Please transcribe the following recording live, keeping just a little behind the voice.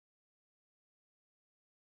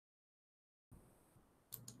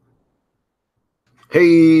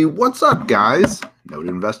Hey, what's up, guys? Node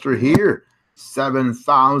Investor here.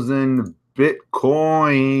 7,000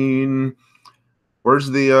 Bitcoin. Where's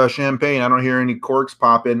the champagne? I don't hear any corks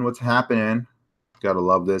popping. What's happening? Gotta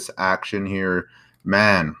love this action here.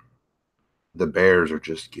 Man, the bears are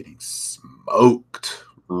just getting smoked,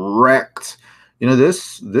 wrecked.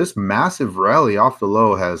 This massive rally off the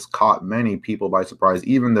low has caught many people by surprise.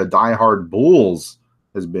 Even the diehard bulls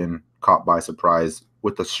has been caught by surprise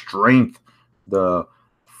with the strength, the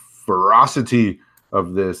ferocity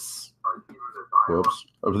of this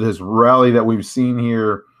rally that we've seen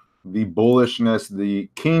here, the bullishness, the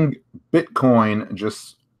King Bitcoin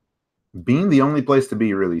just being the only place to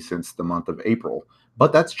be really since the month of April.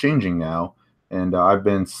 But that's changing now, and I've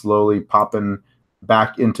been slowly popping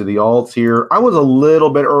back into the alts here. I was a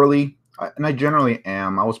little bit early, and I generally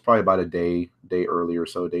am. I was probably about a day early or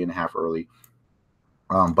so, a day and a half early.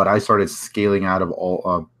 But I started scaling out of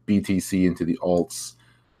all BTC into the alts.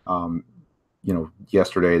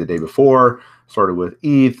 Yesterday, the day before, started with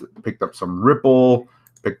ETH, picked up some Ripple,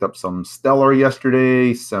 picked up some Stellar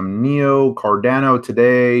yesterday, some Neo, Cardano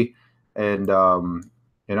today, and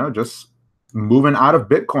just moving out of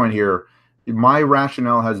Bitcoin here. My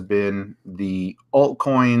rationale has been the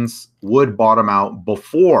altcoins would bottom out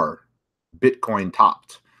before Bitcoin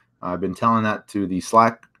topped. I've been telling that to the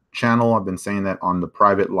Slack channel. I've been saying that on the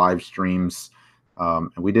private live streams.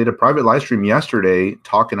 And we did a private live stream yesterday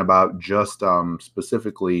talking about just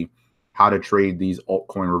specifically how to trade these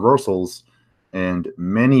altcoin reversals. And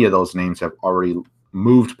many of those names have already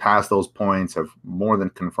moved past those points, have more than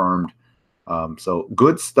confirmed. So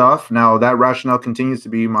good stuff. Now, that rationale continues to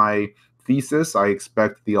be my thesis. I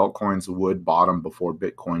expect the altcoins would bottom before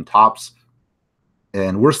Bitcoin tops.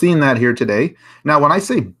 And we're seeing that here today. Now, when I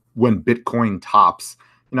say when Bitcoin tops,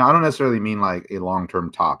 I don't necessarily mean like a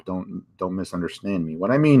long-term top. Don't misunderstand me.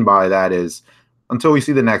 What I mean by that is until we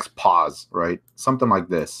see the next pause, right? Something like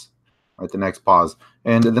this, right? The next pause.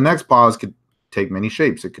 And the next pause could take many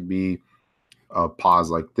shapes. It could be a pause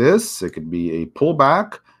like this. It could be a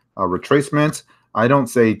pullback, a retracement. I don't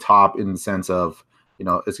say top in the sense of,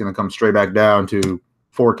 it's going to come straight back down to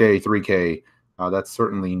 4K, 3K. That's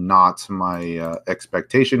certainly not my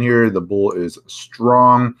expectation here. The bull is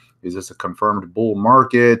strong. Is this a confirmed bull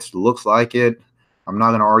market? Looks like it. I'm not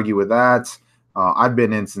going to argue with that. I've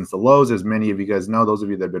been in since the lows, as many of you guys know. Those of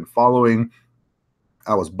you that have been following,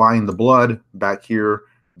 I was buying the blood back here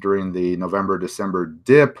during the November-December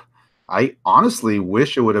dip. I honestly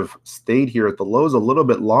wish it would have stayed here at the lows a little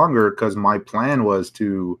bit longer because my plan was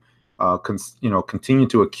to, continue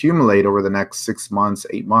to accumulate over the next 6 months,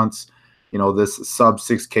 8 months, this sub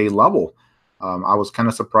 6K level. I was kind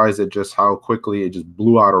of surprised at just how quickly it just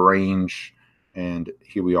blew out of range. And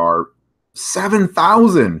here we are,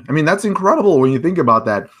 7,000. I mean, that's incredible when you think about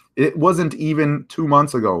that. It wasn't even 2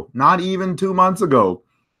 months ago, not even 2 months ago.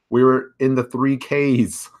 We were in the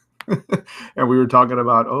 3Ks and we were talking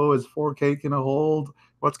about, oh, is 4K going to hold?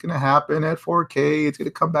 What's going to happen at 4K? It's going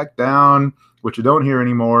to come back down. What you don't hear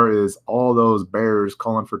anymore is all those bears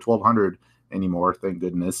calling for 1,200 anymore, thank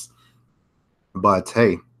goodness. But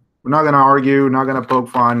hey, we're not going to argue, not going to poke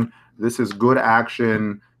fun. This is good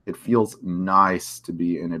action. It feels nice to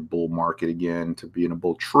be in a bull market again, to be in a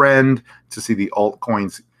bull trend, to see the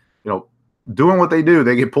altcoins, doing what they do.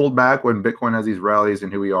 They get pulled back when Bitcoin has these rallies,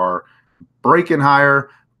 and here we are breaking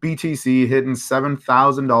higher. BTC hitting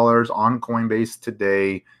 $7,000 on Coinbase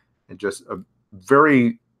today. And just a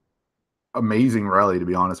very amazing rally, to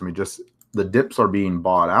be honest. I mean, just the dips are being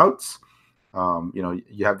bought out.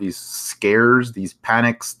 You have these scares, these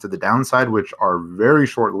panics to the downside, which are very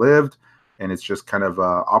short-lived, and it's just kind of an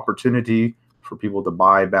opportunity for people to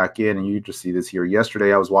buy back in. And you just see this here.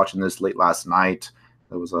 Yesterday, I was watching this late last night.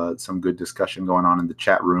 There was some good discussion going on in the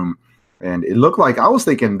chat room, and it looked like I was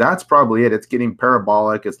thinking that's probably it. It's getting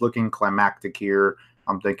parabolic. It's looking climactic here.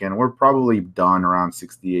 I'm thinking we're probably done around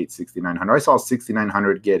 68, 6,900. I saw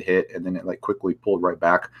 6,900 get hit, and then it quickly pulled right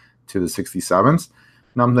back to the 67s.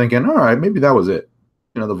 And I'm thinking, all right, maybe that was it.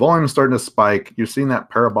 The volume is starting to spike. You're seeing that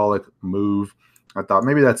parabolic move. I thought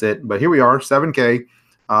maybe that's it. But here we are, 7K.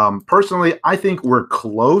 Personally, I think we're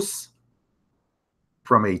close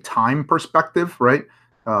from a time perspective, right?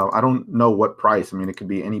 I don't know what price. I mean, it could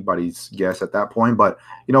be anybody's guess at that point. But,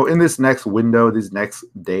 in this next window, this next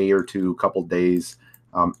day or two, couple days,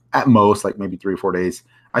 at most, like maybe 3 or 4 days,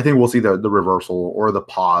 I think we'll see the reversal or the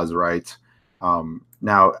pause, right?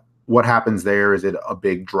 Now, what happens there? Is it a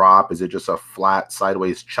big drop? Is it just a flat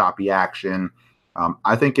sideways choppy action?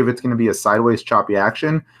 I think if it's going to be a sideways choppy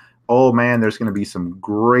action, oh man, there's going to be some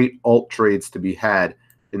great alt trades to be had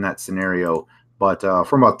in that scenario. But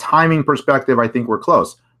from a timing perspective, I think we're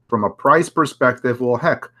close. From a price perspective, well,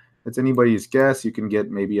 heck, it's anybody's guess. You can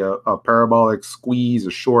get maybe a parabolic squeeze,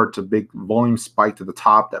 a short to big volume spike to the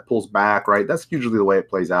top that pulls back, right? That's usually the way it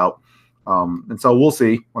plays out. And so we'll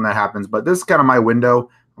see when that happens. But this is kind of my window.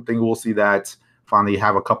 I think we'll see that finally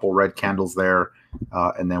have a couple red candles there,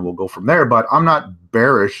 and then we'll go from there. But I'm not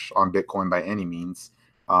bearish on Bitcoin by any means.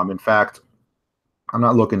 In fact, I'm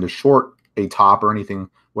not looking to short a top or anything.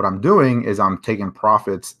 What I'm doing is I'm taking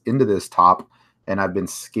profits into this top, and I've been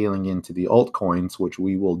scaling into the altcoins, which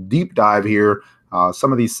we will deep dive here.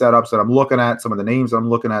 Some of these setups that I'm looking at, some of the names that I'm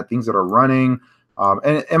looking at, things that are running.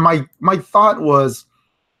 And my thought was,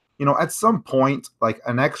 at some point, like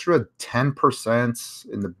an extra 10%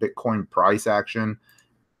 in the Bitcoin price action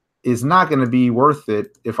is not going to be worth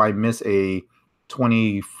it if I miss a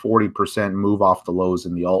 20-40% move off the lows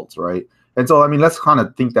in the alts, right? And so, I mean, let's kind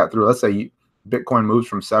of think that through. Let's say Bitcoin moves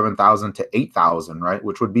from 7,000 to 8,000, right?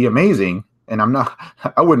 Which would be amazing. And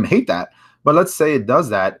I wouldn't hate that. But let's say it does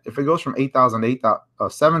that. If it goes from 7,000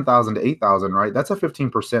 to 8,000, right? That's a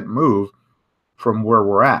 15% move from where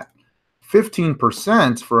we're at.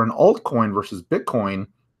 15% for an altcoin versus Bitcoin,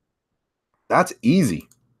 that's easy.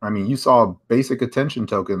 I mean, you saw a basic attention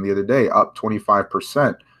token the other day up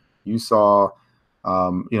 25%. You saw,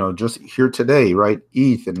 just here today, right?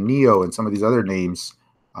 ETH and NEO and some of these other names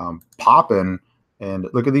popping. And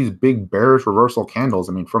look at these big bearish reversal candles.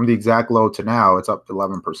 I mean, from the exact low to now, it's up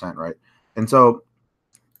 11%, right? And so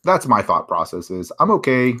that's my thought process is I'm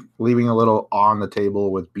okay leaving a little on the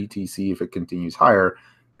table with BTC if it continues higher,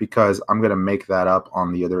 because I'm going to make that up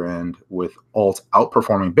on the other end with alt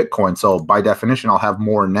outperforming Bitcoin. So by definition, I'll have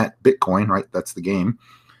more net Bitcoin, right? That's the game.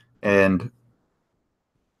 And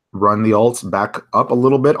run the alts back up a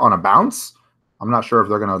little bit on a bounce. I'm not sure if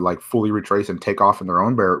they're going to like fully retrace and take off in their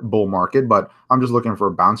own bull market, but I'm just looking for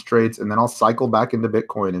bounce trades, and then I'll cycle back into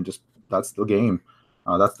Bitcoin, and just that's the game.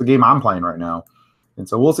 That's the game I'm playing right now. And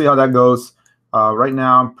so we'll see how that goes. Right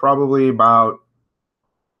now, I'm probably about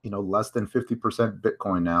less than 50%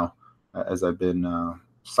 Bitcoin now, as I've been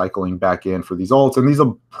cycling back in for these alts. And these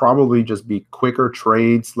will probably just be quicker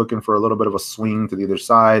trades, looking for a little bit of a swing to the other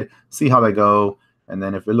side, see how they go. And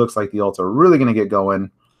then if it looks like the alts are really going to get going,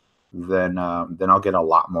 then I'll get a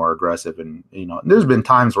lot more aggressive. And there's been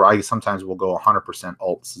times where I sometimes will go 100%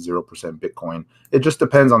 alts, 0% Bitcoin. It just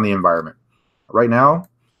depends on the environment. Right now,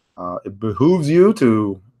 it behooves you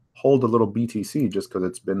to hold a little BTC just because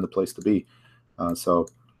it's been the place to be. So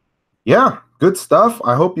yeah, good stuff.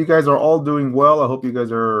 I hope you guys are all doing well. I hope you guys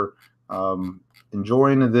are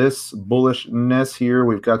enjoying this bullishness here.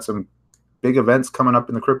 We've got some big events coming up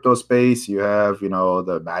in the crypto space. You have,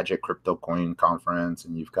 the Magic Crypto Coin Conference,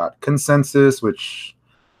 and you've got Consensus, which,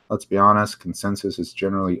 let's be honest, Consensus is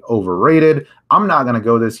generally overrated. I'm not going to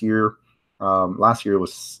go this year. Last year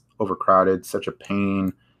was overcrowded, such a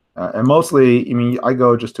pain. And mostly, I mean, I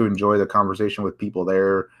go just to enjoy the conversation with people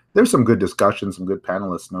there. There's some good discussions, some good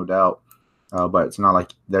panelists, no doubt. But it's not like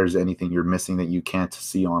there's anything you're missing that you can't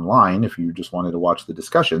see online if you just wanted to watch the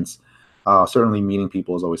discussions. Certainly meeting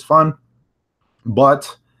people is always fun.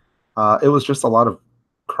 But it was just a lot of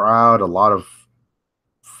crowd, a lot of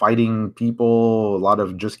fighting people, a lot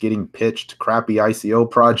of just getting pitched crappy ICO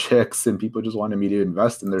projects, and people just wanted me to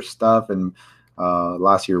invest in their stuff. And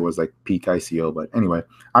last year was like peak ICO. But anyway,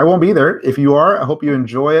 I won't be there. If you are, I hope you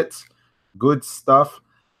enjoy it. Good stuff.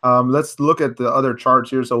 Let's look at the other charts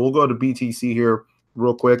here. So we'll go to BTC here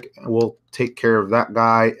real quick, and we'll take care of that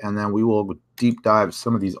guy, and then we will deep dive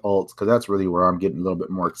some of these alts, because that's really where I'm getting a little bit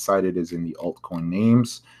more excited, is in the altcoin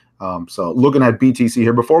names. So looking at BTC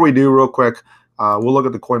here, before we do, real quick, we'll look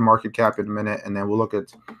at the coin market cap in a minute, and then we'll look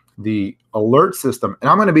at the alert system. And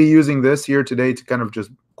I'm going to be using this here today to kind of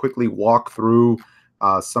just quickly walk through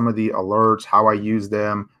some of the alerts, how I use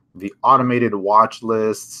them, the automated watch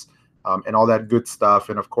lists, and all that good stuff.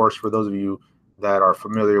 And of course, for those of you that are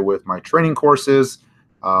familiar with my training courses,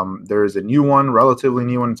 there is a new one, relatively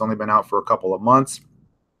new one. It's only been out for a couple of months.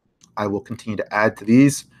 I will continue to add to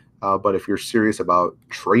these. But if you're serious about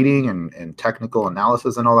trading and technical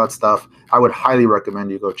analysis and all that stuff, I would highly recommend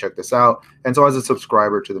you go check this out. And so as a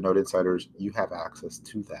subscriber to the Node Insiders, you have access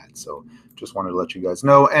to that. So just wanted to let you guys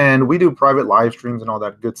know. And we do private live streams and all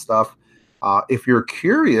that good stuff. If you're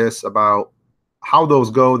curious about how those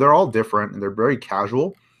go, they're all different and they're very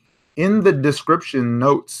casual. In the description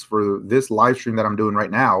notes for this live stream that I'm doing right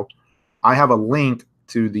now, I have a link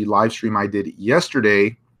to the live stream I did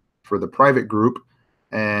yesterday for the private group.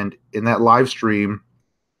 And in that live stream,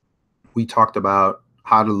 we talked about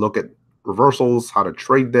how to look at reversals, how to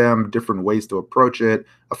trade them, different ways to approach it.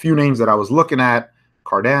 A few names that I was looking at,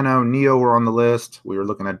 Cardano, NEO were on the list. We were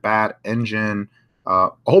looking at BAT, Engine, a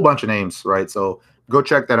whole bunch of names, right? So go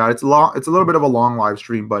check that out. It's long. It's a little bit of a long live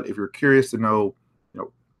stream, but if you're curious to know,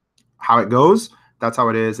 how it goes, that's how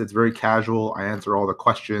it is. It's very casual. I answer all the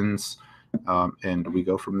questions, and we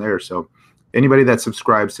go from there. So anybody that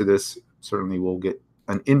subscribes to this certainly will get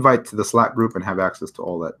an invite to the Slack group and have access to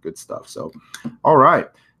all that good stuff. So, all right.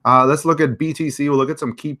 Let's look at BTC. We'll look at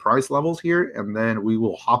some key price levels here, and then we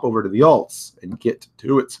will hop over to the alts and get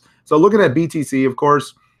to it. So looking at BTC, of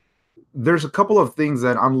course, there's a couple of things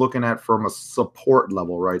that I'm looking at from a support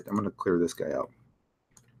level, right? I'm going to clear this guy out,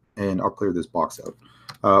 and I'll clear this box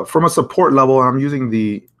out. From a support level, I'm using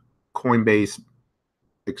the Coinbase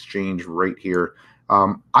exchange right here.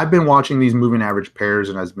 I've been watching these moving average pairs,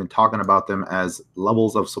 and I've been talking about them as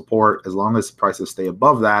levels of support. As long as prices stay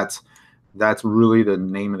above that, that's really the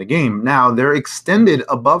name of the game. Now, they're extended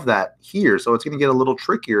above that here, so it's going to get a little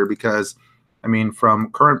trickier because, I mean,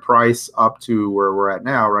 from current price up to where we're at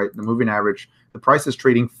now, right, the moving average, the price is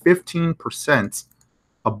trading 15%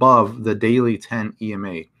 above the daily 10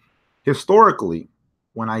 EMA. Historically,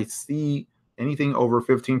 when I see anything over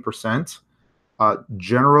 15%,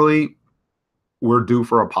 generally we're due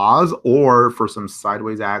for a pause or for some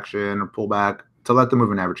sideways action or pullback to let the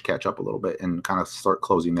moving average catch up a little bit and kind of start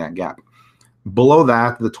closing that gap. Below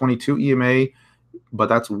that, the 22 EMA, but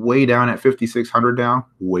that's way down at 5,600 now,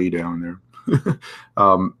 way down there.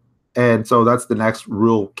 And so that's the next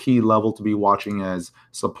real key level to be watching as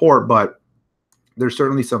support, but there's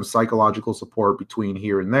certainly some psychological support between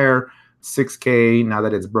here and there. 6K, now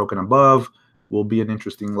that it's broken above, will be an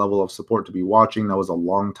interesting level of support to be watching. That was a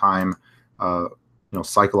long time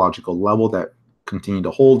psychological level that continued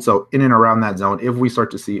to hold. So in and around that zone, if we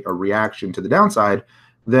start to see a reaction to the downside,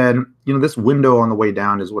 then this window on the way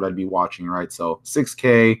down is what I'd be watching, right? So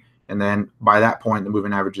 6K, and then by that point, the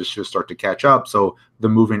moving averages should start to catch up. So the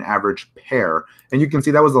moving average pair, and you can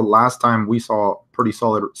see that was the last time we saw pretty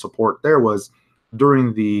solid support there was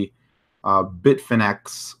during the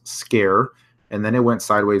Bitfinex scare, and then it went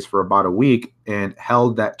sideways for about a week and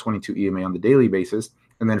held that 22 EMA on the daily basis,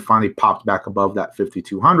 and then finally popped back above that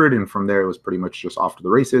 5,200, and from there it was pretty much just off to the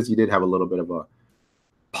races. You did have a little bit of a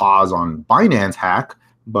pause on Binance hack,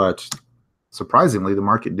 but surprisingly, the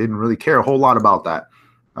market didn't really care a whole lot about that.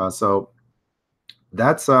 So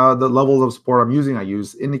that's the levels of support I'm using. I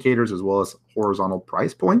use indicators as well as horizontal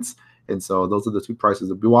price points, and so those are the two prices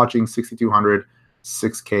to be watching: 6,200,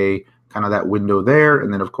 6K, kind of that window there,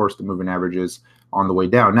 and then of course the moving averages on the way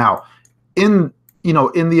down. Now, in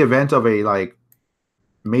the event of a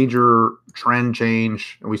major trend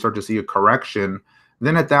change and we start to see a correction,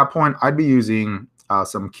 then at that point I'd be using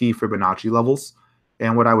some key Fibonacci levels.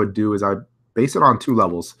 And what I would do is I'd base it on two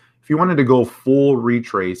levels. If you wanted to go full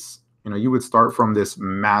retrace, you would start from this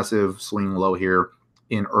massive swing low here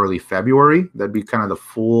in early February. That'd be kind of the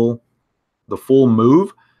full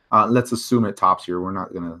move. Let's assume it tops here. We're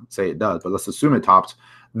not going to say it does, but let's assume it tops.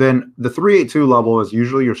 Then the 382 level is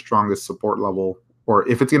usually your strongest support level, or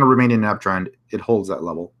if it's going to remain in an uptrend, it holds that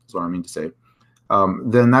level, is what I mean to say.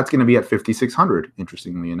 Then that's going to be at 5,600,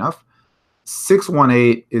 interestingly enough.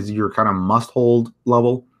 618 is your kind of must-hold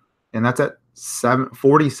level, and that's at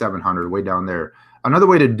 4,700, way down there. Another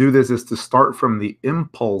way to do this is to start from the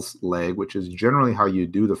impulse leg, which is generally how you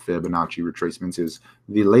do the Fibonacci retracements, is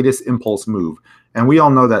the latest impulse move. And we all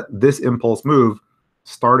know that this impulse move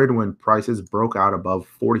started when prices broke out above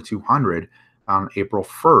 4,200 on April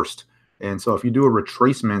 1st. And so if you do a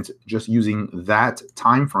retracement just using that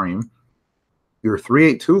time frame, your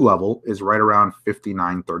 382 level is right around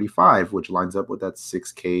 59.35, which lines up with that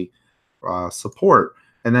 6K support.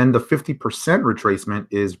 And then the 50% retracement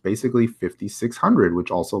is basically 5,600, which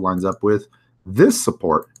also lines up with this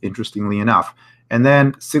support, interestingly enough. And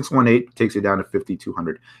then 618 takes it down to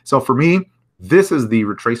 5,200. So for me, this is the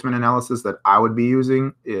retracement analysis that I would be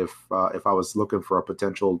using if I was looking for a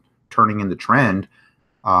potential turning in the trend.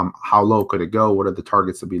 How low could it go? What are the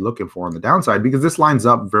targets to be looking for on the downside? Because this lines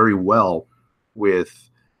up very well with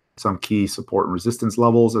some key support and resistance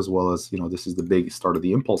levels, as well as, this is the big start of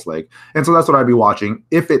the impulse leg. And so that's what I'd be watching.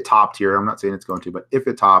 If it topped here, I'm not saying it's going to, but if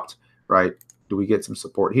it topped, right, do we get some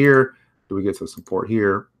support here? Do we get some support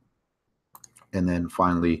here? And then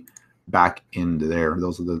finally back into there.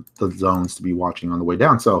 Those are the zones to be watching on the way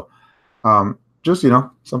down. So just,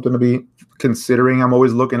 something to be considering. I'm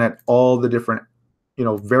always looking at all the different,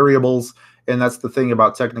 variables. And that's the thing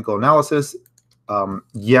about technical analysis.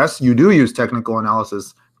 Yes, you do use technical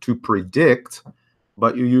analysis to predict,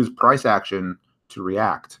 but you use price action to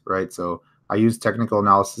react, right? So I use technical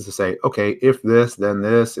analysis to say, okay, if this, then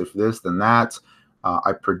this, if this, then that.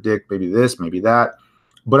 I predict maybe this, maybe that.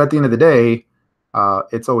 But at the end of the day,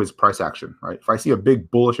 it's always price action, right? If I see a big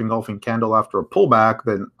bullish engulfing candle after a pullback,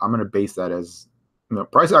 then I'm going to base that as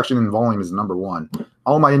price action and volume is number one.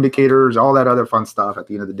 All my indicators, all that other fun stuff, at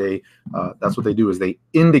the end of the day, that's what they do, is they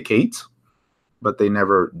indicate, but they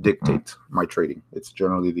never dictate my trading. It's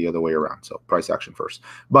generally the other way around. So price action first.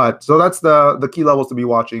 But so that's the key levels to be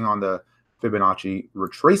watching on the Fibonacci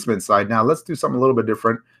retracement side. Now let's do something a little bit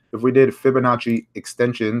different. If we did Fibonacci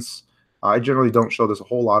extensions, I generally don't show this a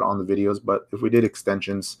whole lot on the videos, but if we did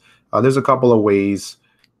extensions, there's a couple of ways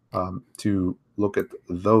to look at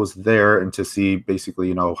those there and to see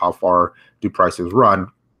basically, how far do prices run.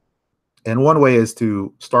 And one way is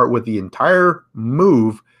to start with the entire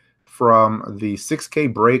move from the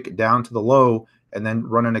 6K break down to the low and then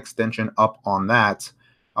run an extension up on that.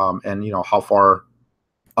 And how far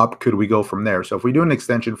up could we go from there? So if we do an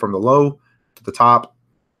extension from the low to the top,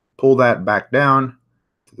 pull that back down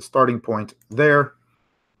to the starting point there.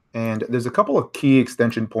 And there's a couple of key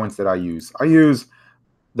extension points that I use. I use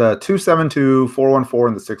the 272, 414,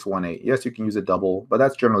 and the 618. Yes, you can use a double, but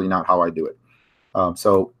that's generally not how I do it.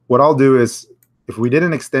 So what I'll do is, if we did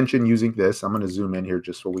an extension using this, I'm going to zoom in here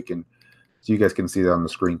just so you guys can see that on the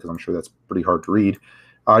screen, because I'm sure that's pretty hard to read.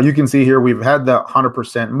 You can see here we've had the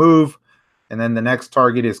 100% move, and then the next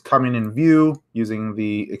target is coming in view using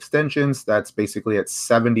the extensions. That's basically at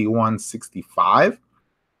 71.65.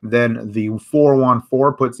 Then the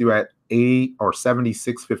 414 puts you at 80 or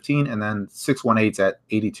 76.15, and then 618's at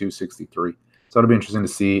 82.63. So it'll be interesting to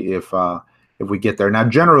see if we get there. Now,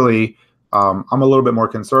 generally, I'm a little bit more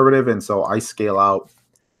conservative, and so I scale out,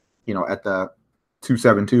 at the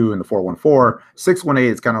 272 and the 414.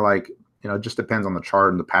 618 is kind of like, it just depends on the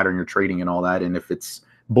chart and the pattern you're trading and all that. And if it's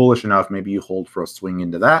bullish enough, maybe you hold for a swing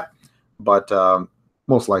into that. But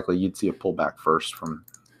most likely you'd see a pullback first from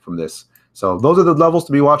this. So those are the levels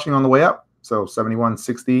to be watching on the way up. So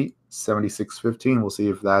 71.60, 76.15. We'll see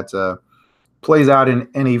if that plays out in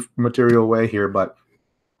any material way here, but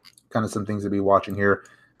kind of some things to be watching here.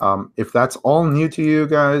 If that's all new to you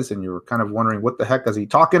guys and you're kind of wondering what the heck is he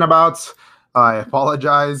talking about, I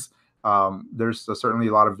apologize. There's certainly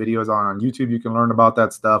a lot of videos on YouTube you can learn about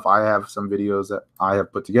that stuff. I have some videos that I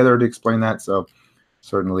have put together to explain that. So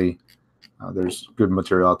certainly there's good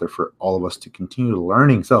material out there for all of us to continue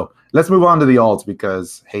learning. So let's move on to the alts,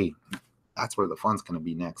 because, hey, that's where the fun's going to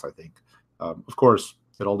be next, I think. Of course,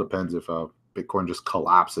 it all depends if Bitcoin just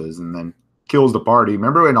collapses and then kills the party.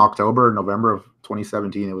 Remember in October, November of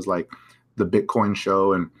 2017, it was like the Bitcoin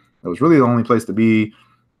show, and it was really the only place to be.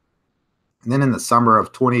 And then in the summer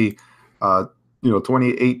of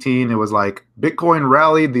 2018, it was like Bitcoin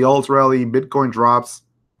rallied, the alts rallied, Bitcoin drops.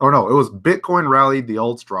 Oh no, it was Bitcoin rallied, the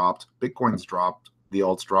alts dropped, Bitcoin's dropped, the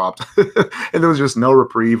alts dropped. And there was just no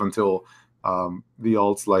reprieve until the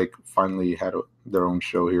alts finally had their own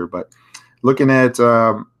show here. But looking at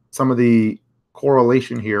some of the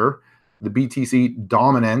correlation here, the BTC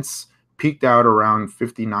dominance peaked out around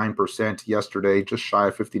 59% yesterday, just shy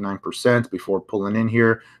of 59% before pulling in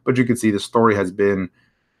here. But you can see the story has been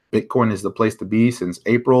Bitcoin is the place to be since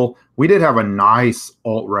April. We did have a nice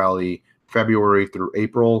alt rally February through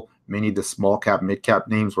April. Many of the small cap, mid cap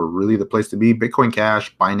names were really the place to be. Bitcoin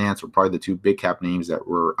Cash, Binance were probably the two big cap names that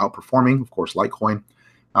were outperforming. Of course, Litecoin.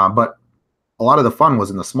 But a lot of the fun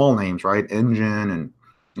was in the small names, right? Engine and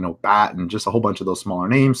BAT and just a whole bunch of those smaller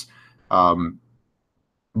names.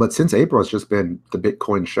 But since April, it's just been the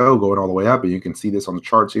Bitcoin show going all the way up. And you can see this on the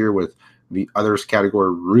charts here with the others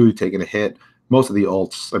category really taking a hit. Most of the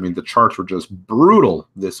alts, I mean, the charts were just brutal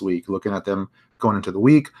this week, looking at them going into the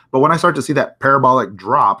week. But when I start to see that parabolic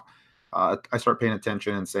drop, I start paying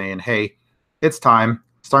attention and saying, hey, it's time.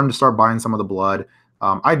 It's time to start buying some of the blood.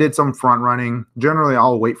 I did some front running. Generally,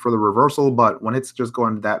 I'll wait for the reversal. But when it's just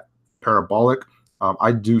going to that parabolic,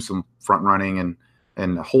 I do some front running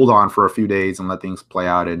and hold on for a few days and let things play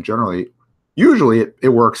out. And usually it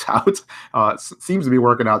works out. It seems to be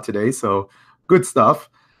working out today. So good stuff.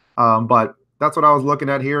 But that's what I was looking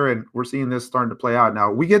at here. And we're seeing this starting to play out.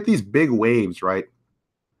 Now we get these big waves, right?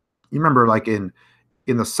 You remember like in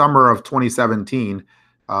the summer of 2017,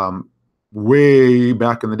 way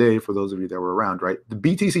back in the day, for those of you that were around, right? The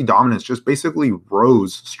BTC dominance just basically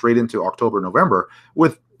rose straight into October, November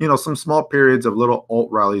with, some small periods of little alt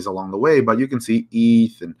rallies along the way. But you can see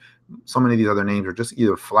ETH and so many of these other names are just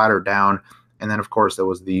either flat or down. And then, of course, there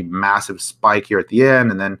was the massive spike here at the end.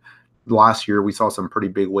 And then last year, we saw some pretty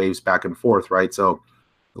big waves back and forth, right? So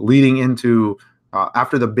leading into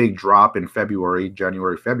after the big drop in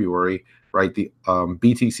January, February, right? The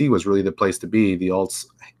BTC was really the place to be. The alts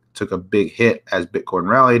took a big hit as Bitcoin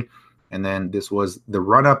rallied. And then this was the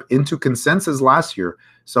run up into consensus last year.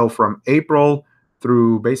 So from April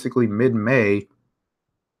through basically mid-May,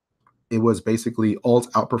 it was basically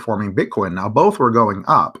alts outperforming Bitcoin. Now, both were going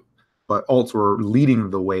up, but alts were leading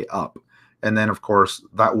the way up. And then, of course,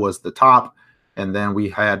 that was the top. And then we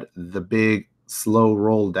had the big slow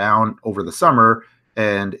roll down over the summer.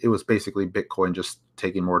 And it was basically Bitcoin just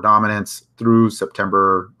taking more dominance through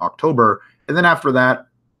September, October. And then after that,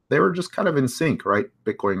 they were just kind of in sync, right?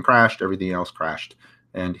 Bitcoin crashed, everything else crashed.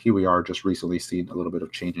 And here we are just recently seeing a little bit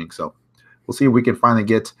of changing. So we'll see if we can finally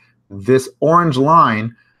get this orange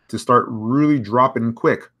line to start really dropping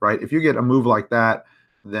quick, right? If you get a move like that,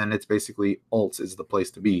 then it's basically alts is the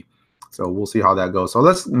place to be. So we'll see how that goes. So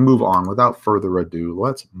let's move on. Without further ado,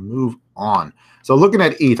 let's move on. So looking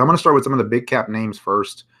at ETH, I'm going to start with some of the big cap names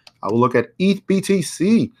first. I will look at ETH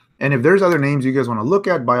BTC. And if there's other names you guys want to look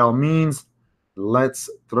at, by all means, let's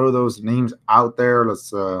throw those names out there.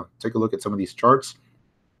 Let's take a look at some of these charts.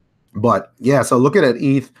 But yeah, so looking at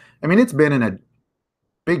ETH, I mean, it's been in a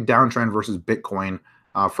big downtrend versus Bitcoin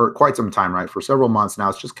for quite some time, right? For several months now.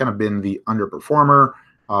 It's just kind of been the underperformer.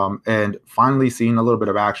 And finally seeing a little bit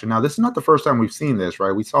of action. Now, this is not the first time we've seen this,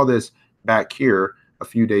 right? We saw this back here a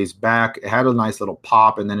few days back. It had a nice little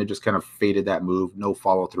pop, and then it just kind of faded that move, no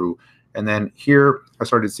follow through. And then here, I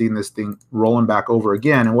started seeing this thing rolling back over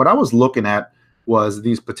again. And what I was looking at was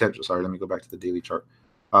these potential, sorry, let me go back to the daily chart.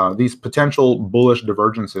 These potential bullish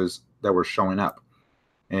divergences that were showing up.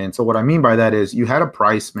 And so what I mean by that is you had a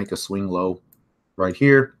price make a swing low right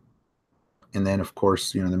here. And then, of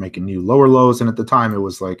course, you know, they're making new lower lows. And at the time, it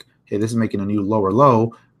was like, hey, this is making a new lower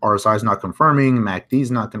low. RSI is not confirming. MACD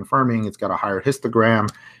is not confirming. It's got a higher histogram.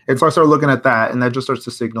 And so I started looking at that. And that just starts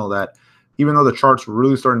to signal that even though the chart's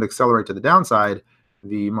really starting to accelerate to the downside,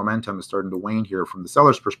 the momentum is starting to wane here from the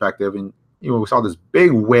seller's perspective. And, you know, we saw this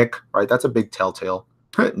big wick, right? That's a big telltale.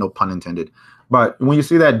 No pun intended. But when you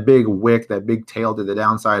see that big wick, that big tail to the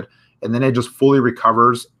downside, and then it just fully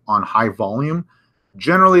recovers on high volume,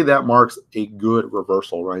 generally that marks a good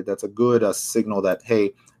reversal, right? That's a good signal that,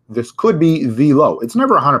 hey, this could be the low. It's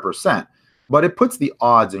never 100%, but it puts the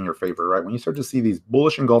odds in your favor, right? When you start to see these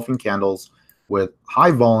bullish engulfing candles with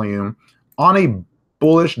high volume on a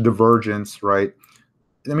bullish divergence, right?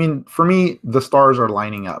 I mean, for me, the stars are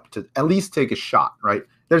lining up to at least take a shot, right?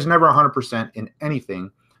 There's never 100% in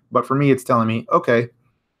anything, but for me, it's telling me, okay,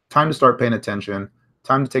 time to start paying attention,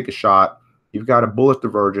 time to take a shot. You've got a bullish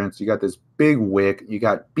divergence. You got this big wick. You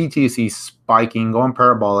got BTC spiking, going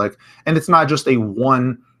parabolic. And it's not just a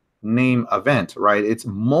one name event, right? It's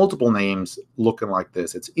multiple names looking like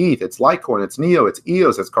this. It's ETH, it's Litecoin, it's NEO, it's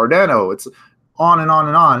EOS, it's Cardano, it's on and on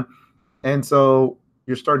and on. And so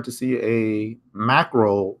you're starting to see a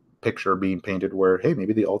macro picture being painted where, hey,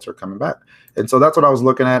 maybe the alts are coming back. And so that's what I was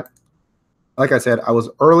looking at. Like I said, I was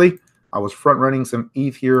early. I was front running some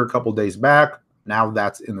ETH here a couple days back. Now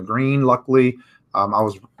that's in the green, luckily. I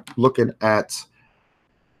was looking at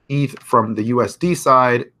ETH from the USD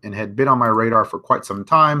side and had been on my radar for quite some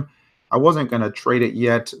time. I wasn't going to trade it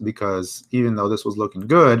yet because even though this was looking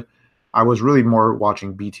good, I was really more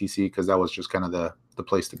watching BTC because that was just kind of the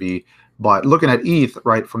place to be. But looking at ETH,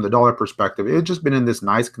 right, from the dollar perspective, it had just been in this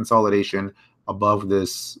nice consolidation above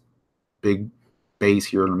this big base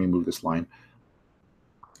here. Let me move this line.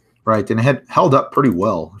 Right, and it had held up pretty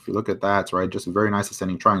well. If you look at that, right, just a very nice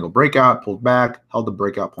ascending triangle breakout, pulled back, held the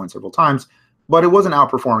breakout point several times, but it wasn't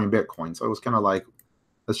outperforming Bitcoin. So it was kind of like,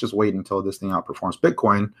 let's just wait until this thing outperforms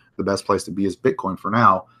Bitcoin. The best place to be is Bitcoin for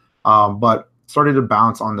now. But started to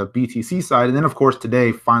bounce on the BTC side. And then, of course,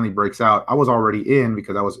 today finally breaks out. I was already in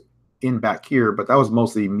because I was in back here, but that was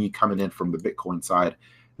mostly me coming in from the Bitcoin side.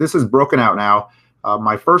 This is broken out now.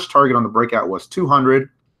 My first target on the breakout was 200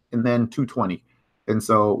 and then 220. And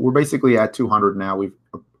so we're basically at 200 now. We've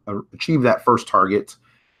achieved that first target.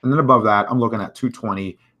 And then above that, I'm looking at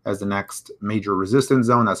 220 as the next major resistance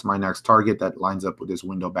zone. That's my next target that lines up with this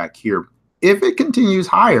window back here. If it continues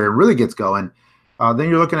higher and really gets going, then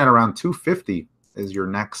you're looking at around 250 as your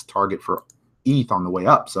next target for ETH on the way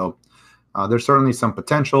up. So there's certainly some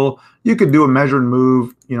potential. You could do a measured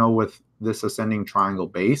move, you know, with this ascending triangle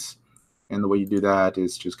base. And the way you do that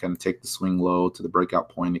is just kind of take the swing low to the breakout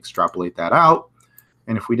point, extrapolate that out.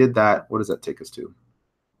 And if we did that, what does that take us to?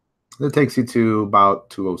 That takes you to about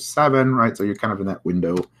 207, right? So you're kind of in that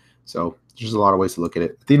window. So there's just a lot of ways to look at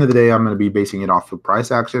it. At the end of the day, I'm going to be basing it off of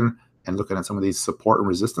price action and looking at some of these support and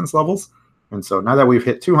resistance levels. And so now that we've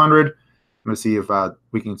hit 200, I'm going to see if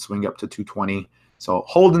we can swing up to 220. So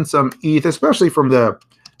holding some ETH, especially from the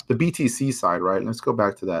BTC side, right? Let's go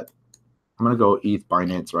back to that. I'm going to go ETH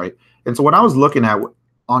Binance, right? And so what I was looking at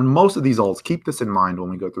on most of these alts, keep this in mind when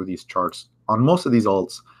we go through these charts. On most of these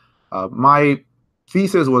alts, my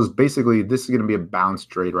thesis was basically this is going to be a bounce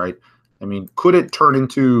trade, right? I mean, could it turn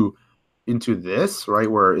into this,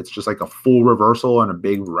 right, where it's just like a full reversal and a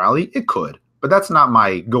big rally? It could. But that's not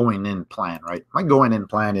my going in plan, right? My going in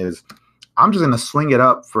plan is I'm just going to swing it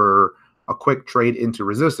up for a quick trade into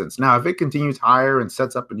resistance. Now, if it continues higher and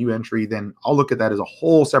sets up a new entry, then I'll look at that as a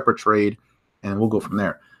whole separate trade and we'll go from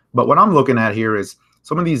there. But what I'm looking at here is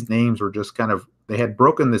some of these names were just kind of, they had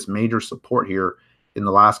broken this major support here in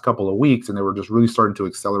the last couple of weeks, and they were just really starting to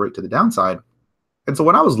accelerate to the downside. And so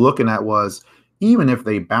what I was looking at was, even if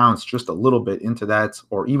they bounced just a little bit into that,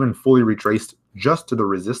 or even fully retraced just to the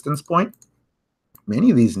resistance point, many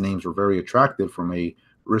of these names were very attractive from a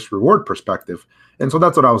risk reward perspective. And so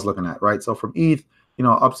that's what I was looking at, right? So from ETH, you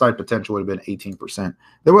know, upside potential would have been 18%.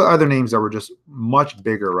 There were other names that were just much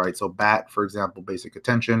bigger, right? So BAT, for example, basic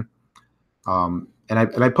attention. And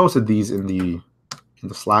I posted these in the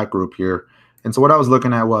Slack group here. And so what I was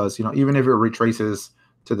looking at was, you know, even if it retraces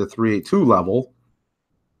to the 382 level,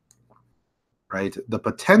 right, the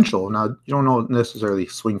potential, now you don't know necessarily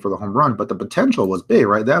swing for the home run, but the potential was big,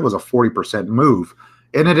 right? That was a 40% move.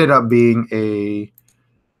 It ended up being a,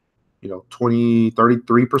 you know,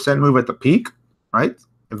 33% move at the peak, right?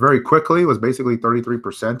 And very quickly, it was basically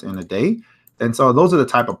 33% in a day. And so those are the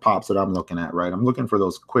type of pops that I'm looking at, right? I'm looking for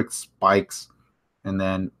those quick spikes, and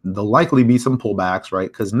then there'll likely be some pullbacks, right?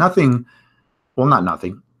 Because nothing, well, not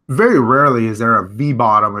nothing, very rarely is there a V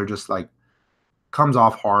bottom or just like comes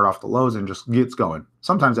off hard off the lows and just gets going.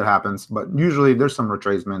 Sometimes it happens, but usually there's some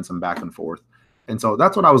retracement, some back and forth. And so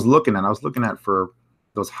that's what I was looking at. I was looking at for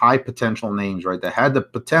those high potential names, right, that had the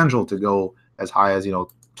potential to go as high as, you know,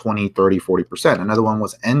 20, 30, 40%. Another one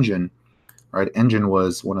was Engine, right? Engine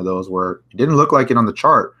was one of those where it didn't look like it on the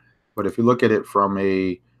chart, but if you look at it from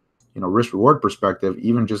a, you know, risk reward perspective,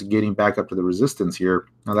 even just getting back up to the resistance here,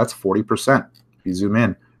 now that's 40%. If you zoom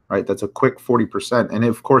in, right, that's a quick 40%. And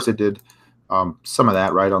of course it did some of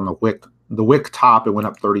that, right, on the wick top, it went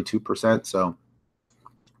up 32%. So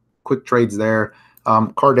quick trades there.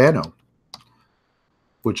 Cardano,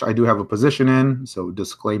 which I do have a position in, so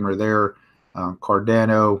disclaimer there.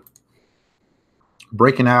 Cardano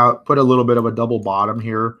breaking out, put a little bit of a double bottom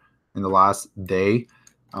here in the last day.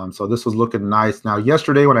 So this was looking nice. Now,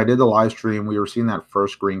 yesterday when I did the live stream, we were seeing that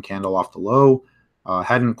first green candle off the low.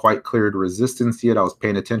 Hadn't quite cleared resistance yet. I was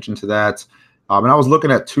paying attention to that. And I was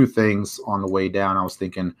looking at two things on the way down. I was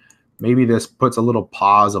thinking maybe this puts a little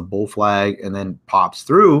pause, a bull flag, and then pops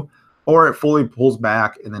through, or it fully pulls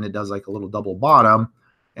back and then it does like a little double bottom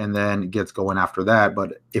and then gets going after that.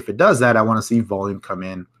 But if it does that, I want to see volume come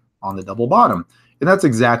in on the double bottom. And that's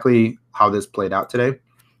exactly how this played out today.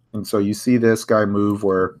 And so you see this guy move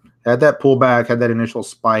where had that pullback, had that initial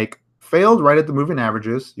spike, failed right at the moving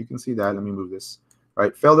averages. You can see that. Let me move this,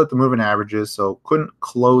 right? Failed at the moving averages, so couldn't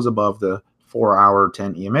close above the 4-hour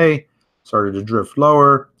 10 EMA, started to drift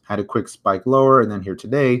lower, had a quick spike lower, and then here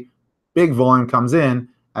today, big volume comes in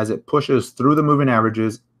as it pushes through the moving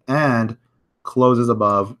averages and closes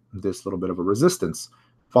above this little bit of a resistance.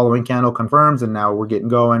 Following candle confirms, and now we're getting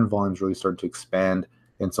going. Volume's really starting to expand.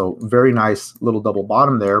 And so very nice little double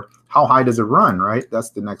bottom there. How high does it run, right? That's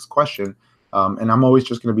the next question. And I'm always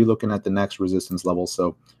just going to be looking at the next resistance level.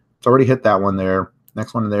 So it's already hit that one there.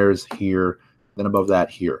 Next one there is here. Then above that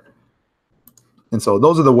here. And so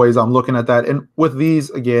those are the ways I'm looking at that. And with these,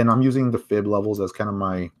 again, I'm using the fib levels as kind of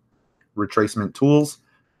my retracement tools.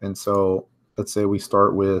 And so let's say we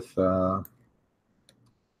start with, where's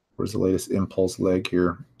the latest impulse leg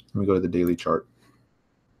here? Let me go to the daily chart.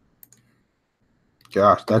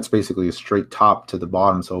 Gosh, that's basically a straight top to the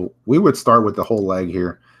bottom. So we would start with the whole leg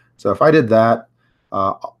here. So if I did that,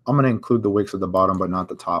 I'm going to include the wicks at the bottom, but not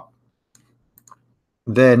the top.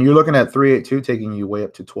 Then you're looking at 382 taking you way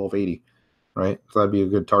up to 1280. Right, so that'd be a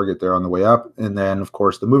good target there on the way up. And then, of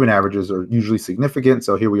course, the moving averages are usually significant.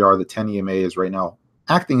 So here we are. The 10 EMA is right now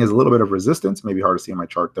acting as a little bit of resistance. Maybe hard to see on my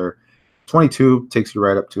chart there. 22 takes you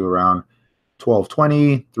right up to around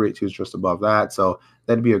 1220. 382 is just above that. So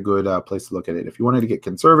that'd be a good place to look at it. If you wanted to get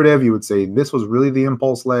conservative, you would say this was really the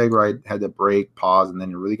impulse leg, right? Had to break, pause, and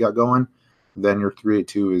then it really got going. Then your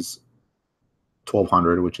 382 is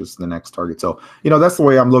 1200, which is the next target. So, you know, that's the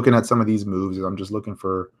way I'm looking at some of these moves. Is I'm just looking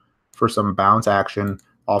for some bounce action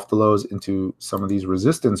off the lows into some of these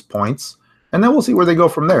resistance points. And then we'll see where they go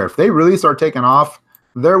from there. If they really start taking off,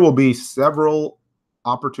 there will be several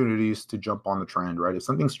opportunities to jump on the trend, right? If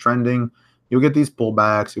something's trending, you'll get these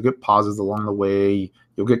pullbacks, you'll get pauses along the way,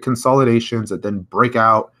 you'll get consolidations that then break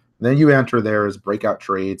out. Then you enter there as breakout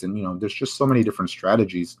trades. And, you know, there's just so many different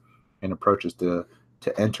strategies and approaches to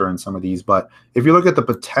enter in some of these. But if you look at the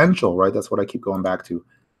potential, right, that's what I keep going back to.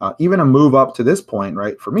 Even a move up to this point,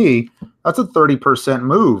 right, for me, that's a 30%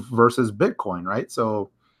 move versus Bitcoin, right? So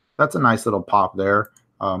that's a nice little pop there.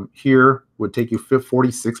 Here would take you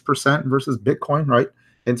 46% versus Bitcoin, right?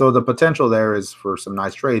 And so the potential there is for some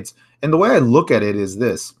nice trades. And the way I look at it is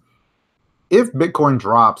this: if Bitcoin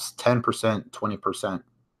drops 10%, 20%,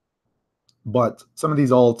 but some of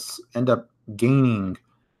these alts end up gaining,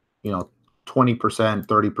 20%, 30%,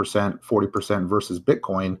 40% versus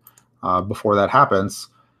Bitcoin before that happens,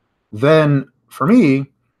 then for me,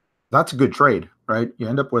 that's a good trade, right? You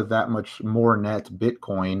end up with that much more net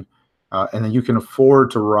Bitcoin, and then you can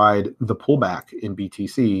afford to ride the pullback in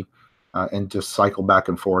BTC and just cycle back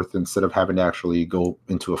and forth instead of having to actually go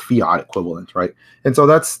into a fiat equivalent, right? And so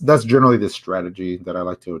that's generally the strategy that I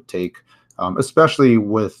like to take, especially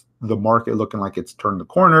with the market looking like it's turned the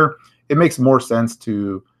corner. It makes more sense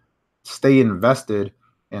to stay invested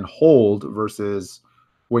and hold versus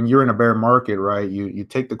when you're in a bear market, right? You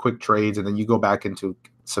take the quick trades and then you go back into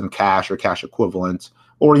some cash or cash equivalents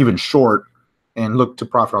or even short and look to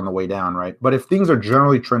profit on the way down, right? But if things are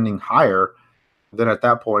generally trending higher, then at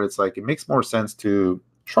that point, it's like it makes more sense to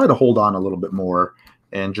try to hold on a little bit more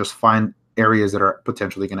and just find areas that are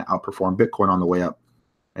potentially going to outperform Bitcoin on the way up.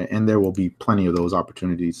 And there will be plenty of those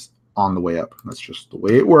opportunities on the way up. That's just the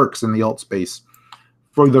way it works in the alt space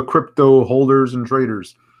for the crypto holders and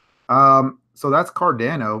traders. So that's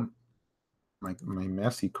Cardano, my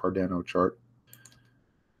messy Cardano chart.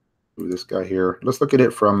 Ooh, this guy here. Let's look at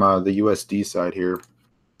it from the USD side here.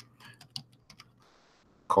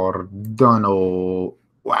 Cardano.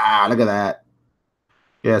 Wow, look at that.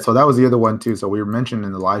 Yeah, so that was the other one too. So we were mentioned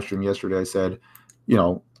in the live stream yesterday. I said,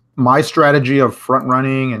 my strategy of front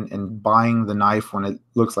running and buying the knife when it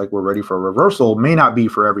looks like we're ready for a reversal may not be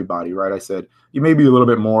for everybody, right? I said you may be a little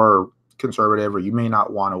bit more conservative, or you may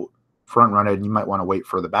not want to front run it, and you might want to wait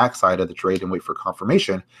for the backside of the trade and wait for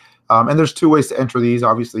confirmation. And there's two ways to enter these.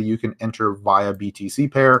 Obviously, you can enter via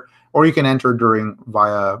BTC pair, or you can enter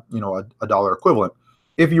via a dollar equivalent.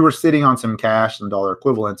 If you were sitting on some cash and dollar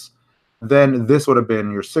equivalents, then this would have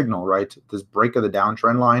been your signal, right? This break of the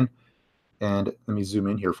downtrend line. And let me zoom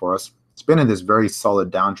in here for us. It's been in this very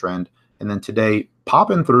solid downtrend. And then today,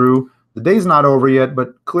 popping through. The day's not over yet,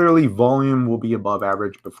 but clearly volume will be above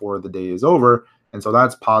average before the day is over. And so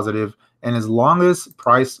that's positive. And as long as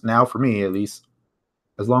price, now for me at least,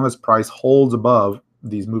 as long as price holds above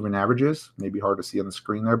these moving averages, maybe hard to see on the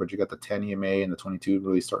screen there, but you got the 10 EMA and the 22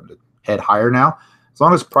 really starting to head higher now. As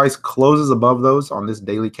long as price closes above those on this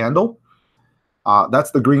daily candle,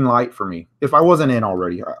 that's the green light for me. If I wasn't in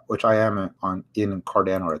already, which I am in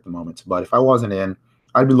Cardano at the moment, but if I wasn't in,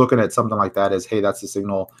 I'd be looking at something like that as, hey, that's the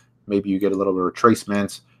signal. Maybe you get a little bit of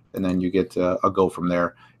retracement, and then you get a go from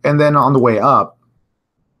there. And then on the way up,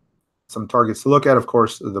 some targets to look at. Of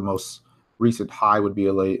course, the most recent high would be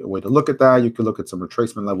a way to look at that. You could look at some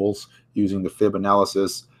retracement levels using the fib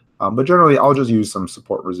analysis. But generally, I'll just use some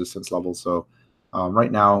support resistance levels. So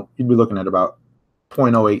right now, you'd be looking at about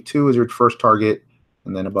 0.082 is your first target,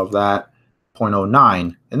 and then above that,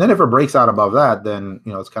 0.09. And then if it breaks out above that, then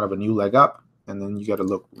it's kind of a new leg up, and then you got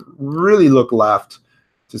to really look left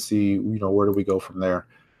to see where do we go from there,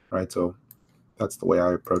 right? So that's the way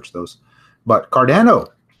I approach those. But Cardano,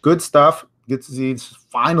 good stuff. Good to see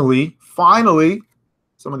finally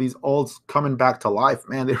some of these alts coming back to life.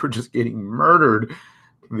 Man, they were just getting murdered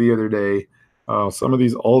the other day. Some of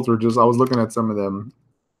these alts were just, I was looking at some of them,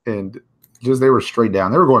 and they were straight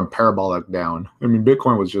down. They were going parabolic down. I mean,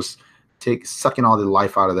 Bitcoin was just sucking all the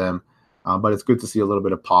life out of them. But it's good to see a little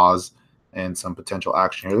bit of pause and some potential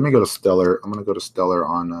action here. Let me go to Stellar. I'm going to go to Stellar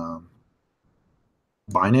on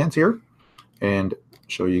Binance here and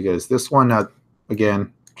show you guys this one. Now,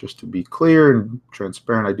 again, just to be clear and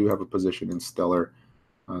transparent, I do have a position in Stellar.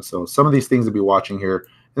 So some of these things to be watching here.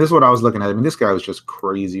 And this is what I was looking at. I mean, this guy was just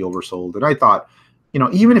crazy oversold. And I thought,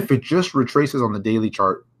 even if it just retraces on the daily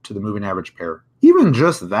chart to the moving average pair, even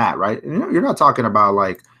just that, right? You're not talking about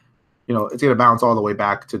like, it's going to bounce all the way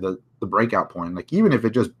back to the breakout point. Like, even if it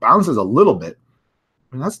just bounces a little bit,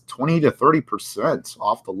 I mean, that's 20 to 30%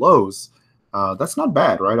 off the lows. That's not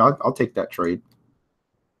bad, right? I'll take that trade.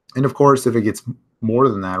 And of course, if it gets more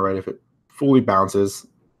than that, right, if it fully bounces,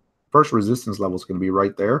 first resistance level is going to be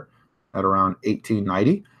right there at around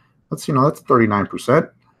 1890. That's, that's 39%. And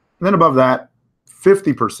then above that,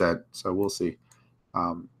 50%. So we'll see.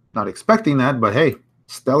 Not expecting that, but hey,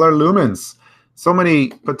 Stellar Lumens. So many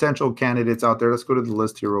potential candidates out there. Let's go to the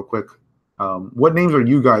list here real quick. What names are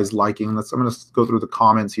you guys liking? I'm going to go through the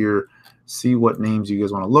comments here, see what names you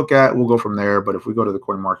guys want to look at. We'll go from there. But if we go to the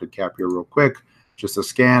CoinMarketCap here real quick, just a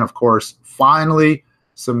scan, of course, finally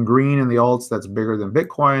some green in the alts that's bigger than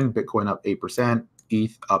Bitcoin. Bitcoin up 8%,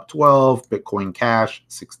 ETH up 12, Bitcoin Cash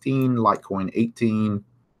 16, Litecoin 18,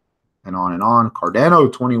 and on and on.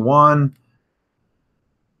 Cardano 21.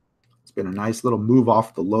 It's been a nice little move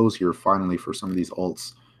off the lows here finally for some of these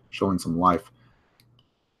alts, showing some life.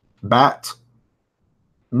 BAT,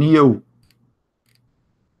 NEO.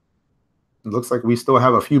 It looks like we still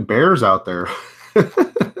have a few bears out there.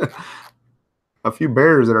 A few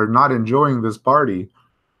bears that are not enjoying this party.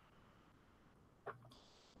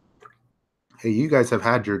 Hey, you guys have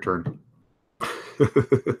had your turn.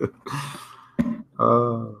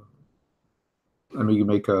 Let me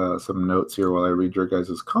make some notes here while I read your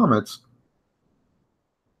guys' comments.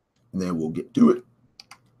 And then we'll get to it.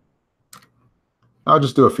 I'll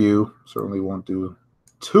just do a few. Certainly won't do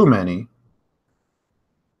too many.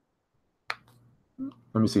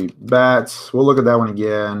 Let me see. Bats. We'll look at that one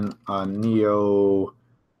again. Neo.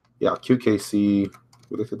 Yeah, QKC.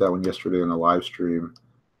 We looked at that one yesterday on the live stream.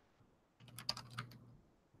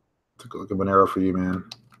 Took a look at Monero for you, man.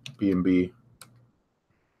 BNB.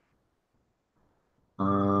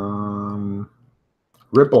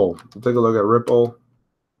 Ripple. We'll take a look at Ripple.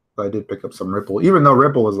 I did pick up some Ripple, even though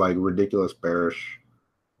Ripple was like ridiculous bearish.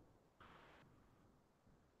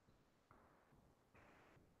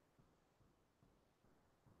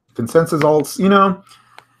 Consensus alts, you know,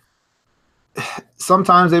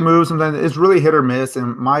 sometimes they move, sometimes it's really hit or miss.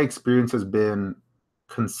 And my experience has been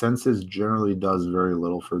consensus generally does very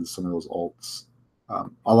little for some of those alts.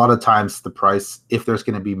 A lot of times the price, if there's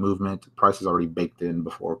going to be movement, the price is already baked in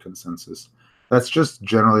before consensus. That's just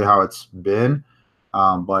generally how it's been.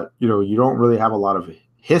 But, you know, you don't really have a lot of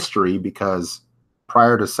history because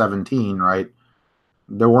prior to 17, right,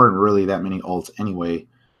 there weren't really that many alts anyway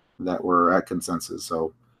that were at consensus.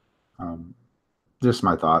 So just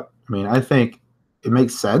my thought. I mean, I think it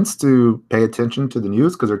makes sense to pay attention to the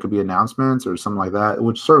news because there could be announcements or something like that,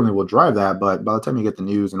 which certainly will drive that. But by the time you get the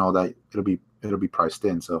news and all that, it'll be priced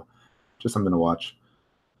in. So just something to watch.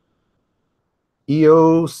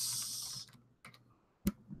 EOS.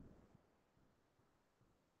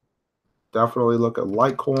 Definitely look at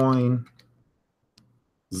Litecoin.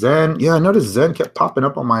 Zen. Yeah, I noticed Zen kept popping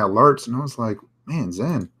up on my alerts, and I was like, man,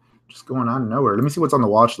 Zen, just going on nowhere. Let me see what's on the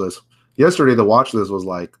watch list. Yesterday, the watch list was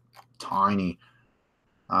like tiny.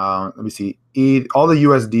 Let me see. All the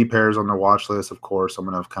USD pairs on the watch list, of course. I'm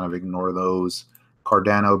going to kind of ignore those.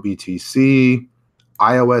 Cardano, BTC,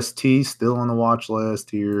 IOST still on the watch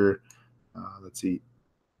list here. Let's see.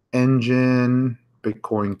 Engine,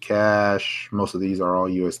 Bitcoin Cash. Most of these are all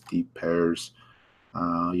USD pairs.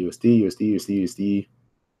 USD.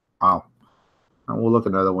 Wow. We'll look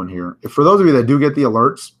at another one here. For those of you that do get the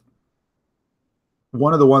alerts,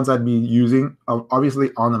 one of the ones I'd be using,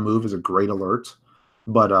 obviously On the Move is a great alert.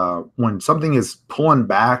 But when something is pulling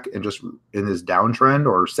back and just in this downtrend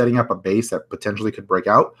or setting up a base that potentially could break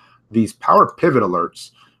out, these power pivot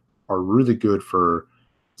alerts are really good for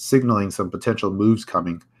signaling some potential moves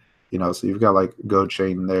coming. You know, so you've got like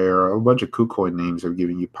GoChain there. A bunch of KuCoin names are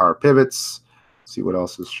giving you power pivots. Let's see what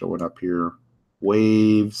else is showing up here.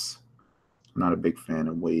 Waves. I'm not a big fan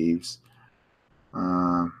of Waves.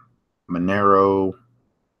 Monero.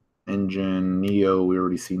 Engine, Neo, we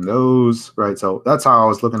already seen those, right? So that's how I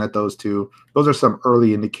was looking at those two. Those are some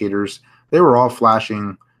early indicators. They were all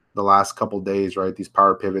flashing the last couple days, right? These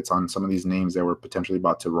power pivots on some of these names that were potentially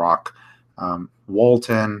about to rock.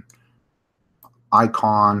 Walton,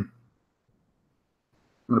 Icon.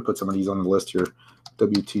 I'm going to put some of these on the list here.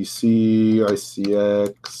 WTC,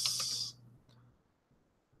 ICX.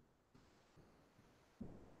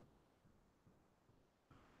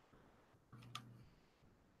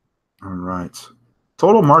 All right.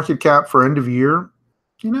 Total market cap for end of year.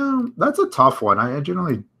 You know, that's a tough one. I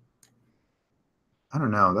don't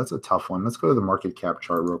know. That's a tough one. Let's go to the market cap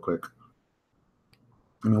chart real quick.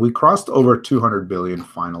 I mean, we crossed over 200 billion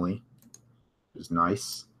finally, which is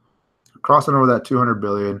nice. Crossing over that 200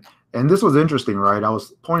 billion. And this was interesting, right? I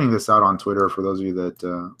was pointing this out on Twitter for those of you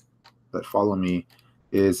that follow me,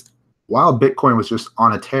 is while Bitcoin was just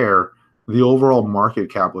on a tear, the overall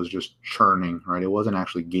market cap was just churning, right? It wasn't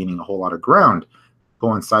actually gaining a whole lot of ground,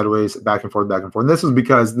 going sideways, back and forth, back and forth. And this is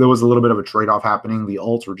because there was a little bit of a trade-off happening. The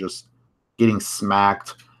alts were just getting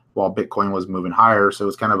smacked while Bitcoin was moving higher. So it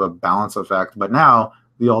was kind of a balance effect. But now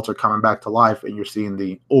the alts are coming back to life, and you're seeing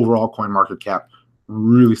the overall coin market cap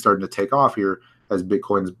really starting to take off here as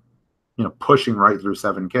Bitcoin's, you know, pushing right through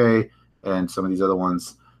 7K, and some of these other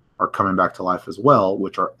ones are coming back to life as well,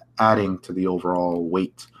 which are adding to the overall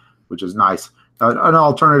weight, which is nice. An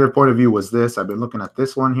alternative point of view was this. I've been looking at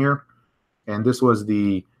this one here, and this was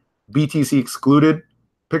the BTC excluded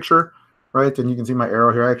picture, right? And you can see my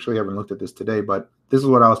arrow here. I actually haven't looked at this today, but this is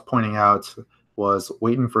what I was pointing out, was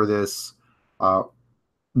waiting for this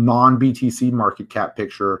non-BTC market cap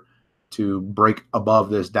picture to break above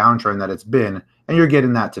this downtrend that it's been. And you're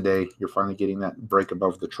getting that today. You're finally getting that break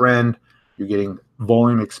above the trend. You're getting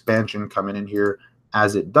volume expansion coming in here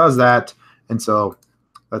as it does that. And so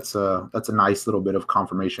that's a nice little bit of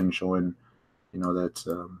confirmation showing,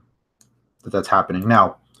 that that's happening.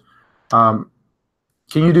 Now, can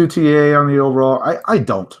you do TA on the overall? I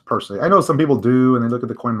don't personally. I know some people do, and they look at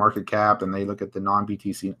the coin market cap and they look at the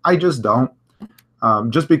non-BTC. I just don't.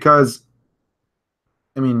 Just because,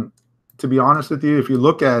 I mean, to be honest with you, if you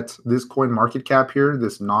look at this coin market cap here,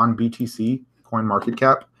 this non-BTC coin market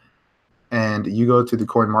cap, and you go to the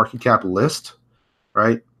coin market cap list,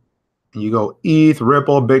 right? You go ETH,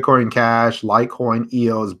 Ripple, Bitcoin Cash, Litecoin,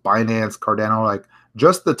 EOS, Binance, Cardano, like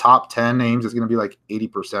just the top 10 names is going to be like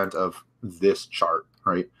 80% of this chart,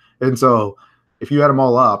 right? And so if you add them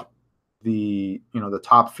all up, the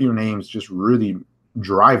top few names just really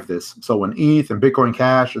drive this. So when ETH and Bitcoin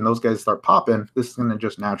Cash and those guys start popping, this is going to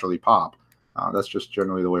just naturally pop. That's just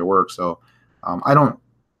generally the way it works. So I don't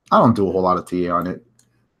do a whole lot of TA on it.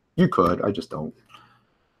 You could, I just don't.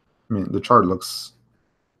 I mean, the chart looks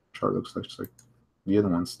just like the other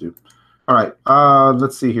ones do. All right,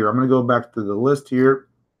 let's see here. I'm going to go back to the list here.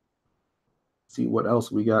 See what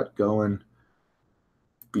else we got going.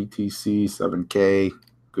 BTC, 7K,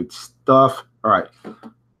 good stuff. All right,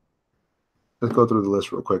 let's go through the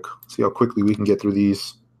list real quick. See how quickly we can get through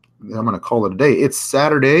these. I'm going to call it a day. It's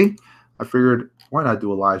Saturday. I figured, why not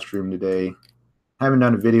do a live stream today? Haven't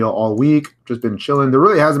done a video all week. Just been chilling. There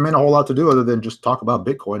really hasn't been a whole lot to do other than just talk about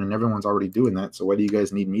Bitcoin, and everyone's already doing that. So why do you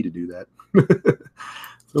guys need me to do that?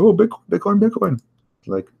 So, oh, Bitcoin.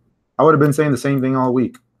 Like, I would have been saying the same thing all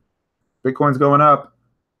week. Bitcoin's going up.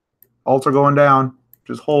 Alts are going down.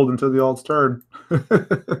 Just hold until the alts turn.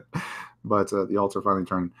 But the alts are finally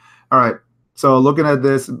turning. All right. So looking at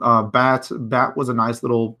this, BAT was a nice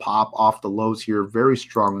little pop off the lows here. Very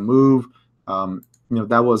strong move.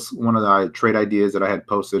 That was one of the trade ideas that I had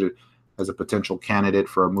posted as a potential candidate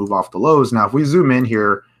for a move off the lows. Now, if we zoom in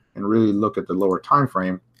here and really look at the lower time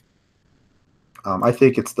frame, I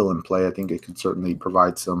think it's still in play. I think it can certainly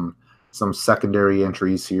provide some secondary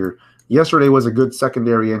entries here. Yesterday was a good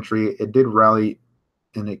secondary entry. It did rally,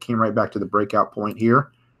 and it came right back to the breakout point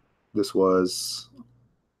here. This was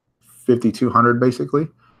 5,200 basically.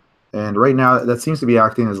 And right now, that seems to be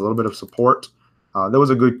acting as a little bit of support. That was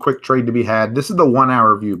a good quick trade to be had. This is the 1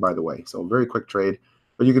 hour view, by the way. So very quick trade.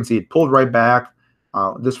 But you can see it pulled right back.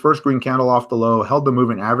 This first green candle off the low held the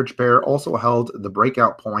moving average pair, also held the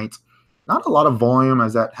breakout point. Not a lot of volume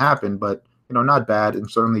as that happened, but not bad,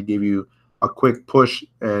 and certainly gave you a quick push.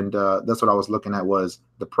 And that's what I was looking at, was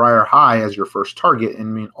the prior high as your first target. And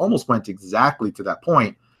I mean, almost went exactly to that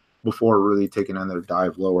point before really taking another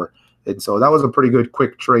dive lower. And so that was a pretty good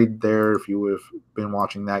quick trade there. If you would have been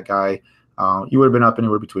watching that guy, you would have been up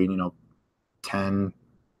anywhere between 10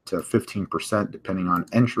 to 15% depending on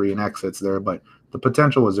entry and exits there. But the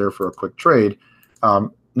potential was there for a quick trade.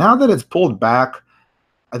 Now that it's pulled back,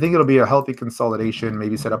 I think it'll be a healthy consolidation,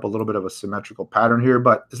 maybe set up a little bit of a symmetrical pattern here.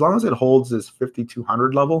 But as long as it holds this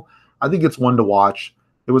 5,200 level, I think it's one to watch.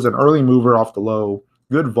 It was an early mover off the low,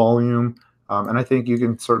 good volume, and I think you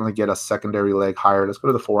can certainly get a secondary leg higher. Let's go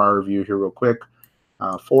to the 4 hour view here real quick.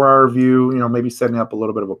 4 hour view, maybe setting up a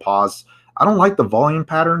little bit of a pause. I don't like the volume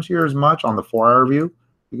patterns here as much on the 4 hour view.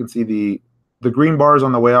 You can see the green bars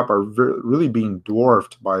on the way up are really being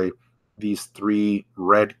dwarfed by these 3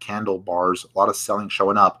 red candle bars. A lot of selling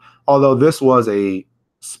showing up, although this was a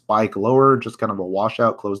spike lower, just kind of a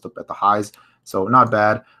washout, closed up at the highs, so not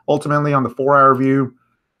bad. Ultimately, on the 4 hour view,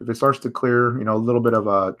 if it starts to clear a little bit of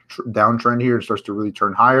a downtrend here, it starts to really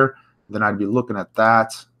turn higher, then I'd be looking at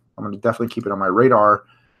that. I'm going to definitely keep it on my radar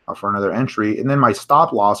for another entry. And then my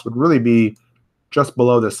stop loss would really be just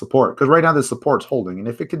below this support, because right now this support's holding, and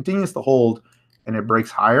if it continues to hold and it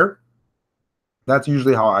breaks higher, that's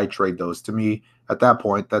usually how I trade those. To me, at that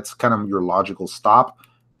point, that's kind of your logical stop.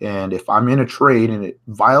 And if I'm in a trade and it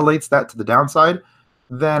violates that to the downside,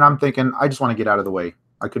 then I'm thinking, I just want to get out of the way.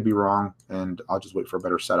 I could be wrong, and I'll just wait for a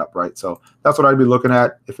better setup, right? So that's what I'd be looking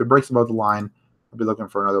at. If it breaks above the line, I'd be looking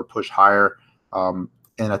for another push higher. And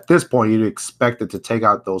at this point, you'd expect it to take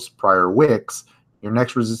out those prior wicks. Your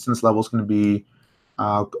next resistance level is going to be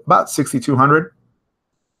about 6,200.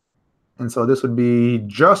 And so this would be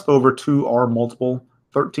just over 2R multiple,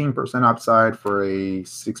 13% upside for a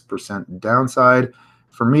 6% downside.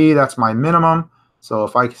 For me, that's my minimum. So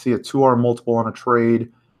if I see a 2R multiple on a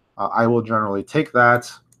trade, I will generally take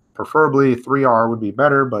that. Preferably 3R would be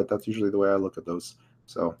better, but that's usually the way I look at those.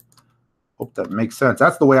 So hope that makes sense.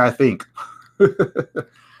 That's the way I think.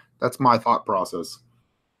 That's my thought process.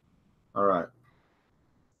 All right.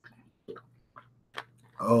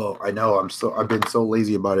 Oh, I know. I've been so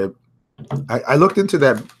lazy about it. I looked into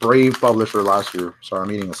that Brave publisher last year. Sorry,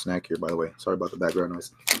 I'm eating a snack here, by the way. Sorry about the background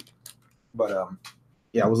noise. But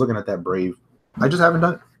yeah, I was looking at that Brave. I just haven't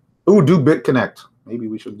done it. Ooh, do BitConnect. Maybe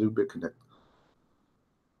we should do BitConnect.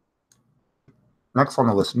 Next on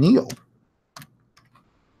the list, NEO.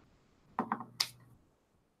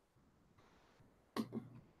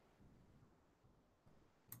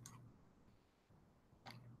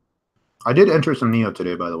 I did enter some NEO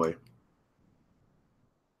today, by the way.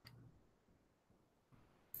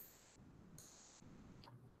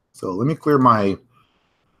 So let me clear my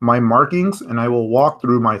markings, and I will walk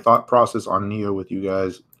through my thought process on NEO with you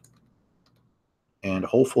guys, and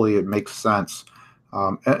hopefully it makes sense.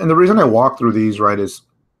 And the reason I walk through these, right, is,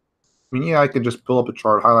 I mean, yeah, I could just pull up a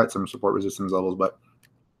chart, highlight some support resistance levels, but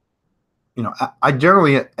you know, I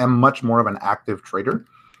generally am much more of an active trader,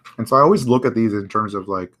 and so I always look at these in terms of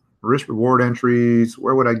like risk reward entries.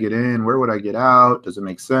 Where would I get in? Where would I get out? Does it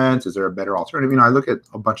make sense? Is there a better alternative? You know, I look at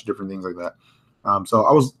a bunch of different things like that. So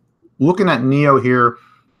I was looking at NEO here.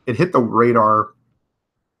 It hit the radar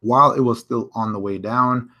while it was still on the way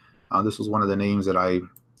down. This was one of the names that I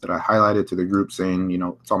highlighted to the group, saying, you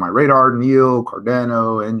know, it's on my radar. NEO,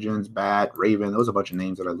 Cardano, Engines, BAT, Raven. Those are a bunch of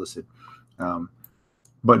names that I listed.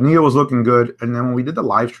 But NEO was looking good. And then when we did the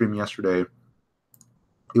live stream yesterday,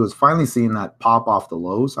 it was finally seeing that pop off the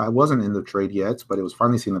lows. I wasn't in the trade yet, but it was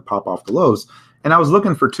finally seeing the pop off the lows. And I was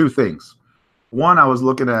looking for two things. One, I was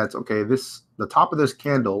looking at, okay, the top of this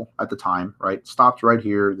candle at the time, right, stopped right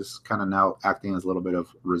here. This is kind of now acting as a little bit of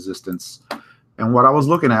resistance. And what I was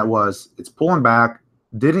looking at was it's pulling back,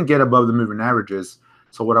 didn't get above the moving averages.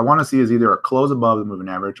 So what I want to see is either a close above the moving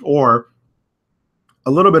average or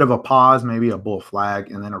a little bit of a pause, maybe a bull flag,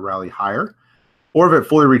 and then a rally higher. Or if it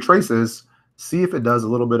fully retraces, see if it does a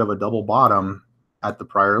little bit of a double bottom at the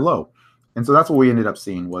prior low. And so that's what we ended up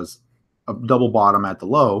seeing, was a double bottom at the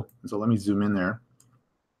low. And so let me zoom in there.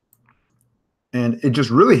 And it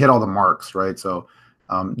just really hit all the marks, right? So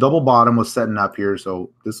double bottom was setting up here.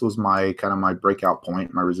 So this was my kind of my breakout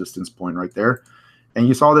point, my resistance point right there. And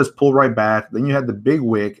you saw this pull right back. Then you had the big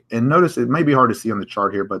wick. And notice it may be hard to see on the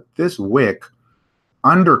chart here, but this wick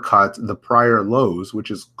undercut the prior lows, which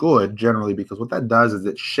is good generally, because what that does is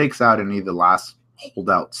it shakes out any of the last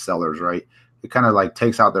holdout sellers, right? It kind of like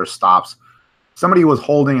takes out their stops. Somebody was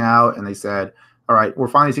holding out and they said, all right, we're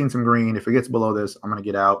finally seeing some green. If it gets below this, I'm going to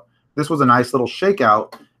get out. This was a nice little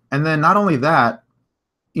shakeout. And then not only that,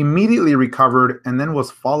 immediately recovered and then was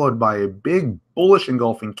followed by a big bullish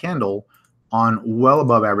engulfing candle on well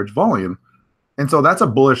above average volume. And so that's a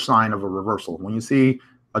bullish sign of a reversal. When you see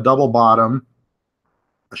a double bottom,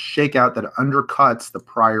 a shakeout that undercuts the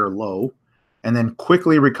prior low and then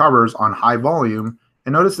quickly recovers on high volume.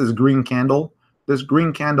 And notice this green candle. This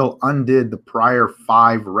green candle undid the prior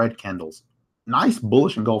 5 red candles. Nice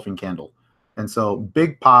bullish engulfing candle. And so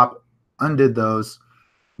big pop, undid those,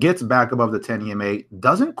 gets back above the 10 EMA,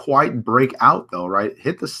 doesn't quite break out though, right?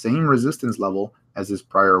 Hit the same resistance level as this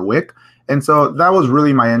prior wick. And so that was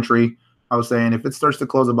really my entry. I was saying if it starts to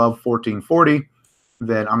close above 1440,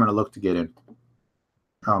 then I'm going to look to get in.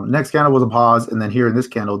 Next candle was a pause, and then here in this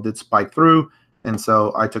candle did spike through, and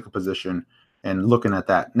so I took a position and looking at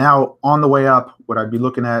that. Now on the way up, what I'd be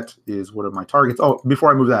looking at is what are my targets. Oh,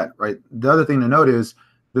 before I move that, right, the other thing to note is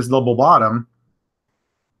this double bottom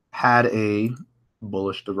had a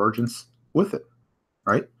bullish divergence with it,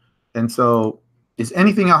 right? And so is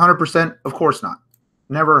anything 100%? Of course not.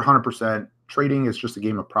 Never 100%. Trading is just a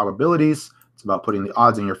game of probabilities. It's about putting the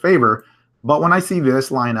odds in your favor. But when I see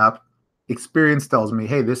this line up, experience tells me,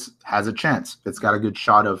 hey, this has a chance. It's got a good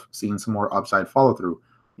shot of seeing some more upside follow through.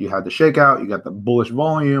 You had the shakeout, you got the bullish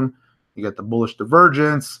volume, you got the bullish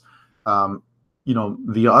divergence. You know,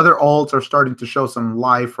 the other alts are starting to show some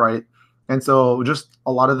life, right? And so just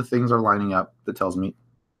a lot of the things are lining up that tells me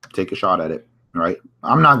take a shot at it, right?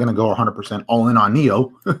 I'm not going to go 100% all in on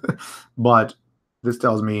NEO, but this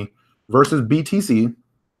tells me versus BTC,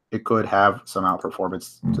 it could have some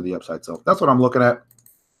outperformance to the upside. So that's what I'm looking at.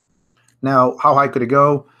 Now, how high could it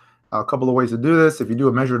go? A couple of ways to do this. If you do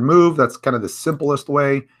a measured move, that's kind of the simplest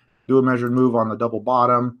way. Do a measured move on the double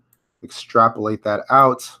bottom, extrapolate that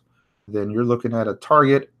out. Then you're looking at a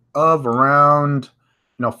target of around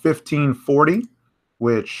 1540,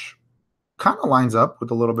 which kind of lines up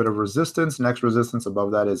with a little bit of resistance. Next resistance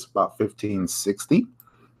above that is about 1560,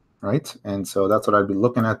 right? And so that's what I'd be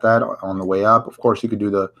looking at that on the way up. Of course, you could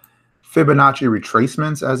do the Fibonacci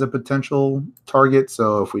retracements as a potential target.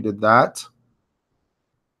 So if we did that,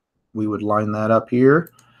 we would line that up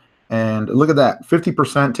here. And look at that,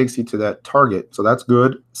 50% takes you to that target. So that's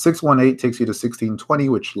good. 618 takes you to 1620,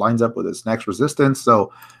 which lines up with its next resistance.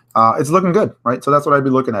 So it's looking good, right? So that's what I'd be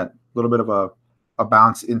looking at. A little bit of a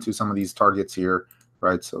bounce into some of these targets here,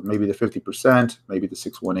 right? So maybe the 50%, maybe the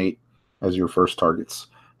 618 as your first targets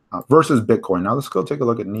versus Bitcoin. Now let's go take a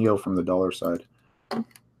look at NEO from the dollar side. And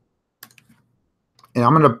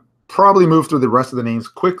I'm going to probably move through the rest of the names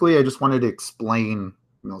quickly. I just wanted to explain,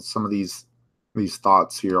 some of these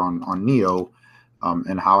thoughts here on NEO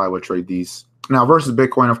and how I would trade these. Now versus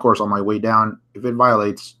Bitcoin, of course, on my way down, if it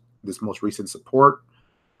violates this most recent support,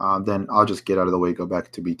 then I'll just get out of the way, go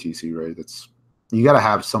back to BTC, right? You got to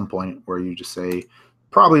have some point where you just say,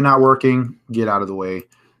 probably not working, get out of the way.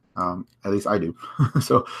 At least I do.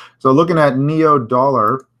 So looking at NEO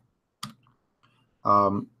dollar,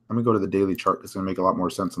 let me go to the daily chart. It's going to make a lot more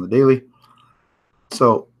sense on the daily.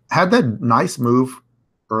 So had that nice move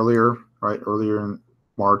earlier, right? Earlier in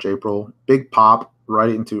March, April, big pop right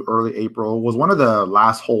into early April. Was one of the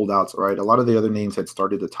last holdouts, right? A lot of the other names had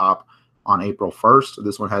started to top on April 1st.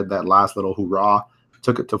 This one had that last little hoorah,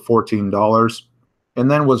 took it to $14,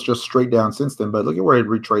 and then was just straight down since then. But look at where it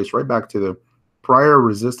retraced right back to the prior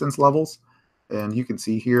resistance levels. And you can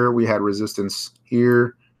see here we had resistance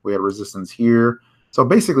here, we had resistance here. So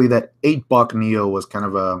basically that $8 NEO was kind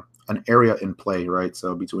of an area in play, right?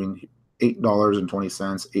 So between $8.20,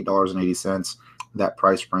 $8.80, that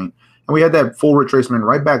price point. And we had that full retracement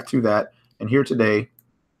right back to that. And here today,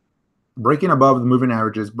 breaking above the moving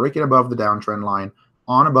averages, breaking above the downtrend line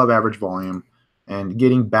on above average volume, and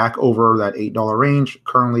getting back over that $8 range.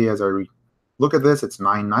 Currently, as I look at this, it's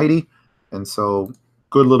 $9.90. And so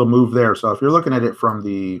good little move there. So if you're looking at it from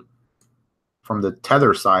the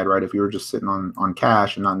tether side, right, if you were just sitting on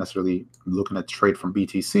cash and not necessarily looking at trade from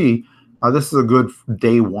BTC, this is a good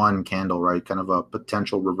day one candle, right? Kind of a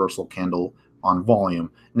potential reversal candle on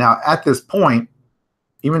volume. Now, at this point,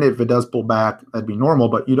 even if it does pull back, that'd be normal,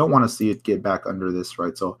 but you don't want to see it get back under this,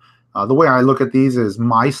 right? So the way I look at these is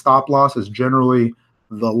my stop loss is generally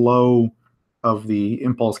the low of the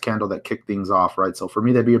impulse candle that kicked things off, right? So for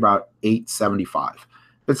me, that'd be about 875.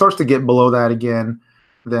 If it starts to get below that again,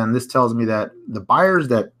 then this tells me that the buyers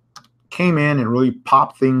that came in and really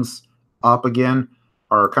popped things up again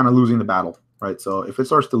are kind of losing the battle, right? So if it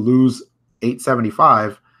starts to lose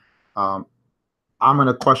 875, I'm going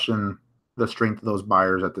to question the strength of those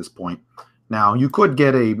buyers at this point. Now, you could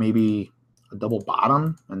get maybe a double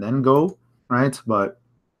bottom and then go, right? But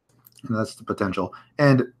that's the potential.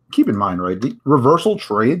 And keep in mind, right, the reversal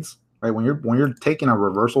trades, right? When you're taking a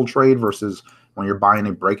reversal trade versus when you're buying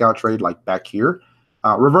a breakout trade like back here,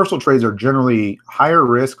 reversal trades are generally higher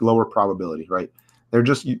risk, lower probability, right? They're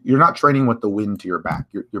just, you're not trading with the wind to your back.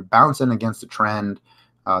 You're bouncing against the trend.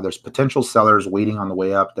 There's potential sellers waiting on the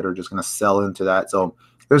way up that are just going to sell into that. So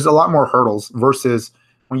there's a lot more hurdles versus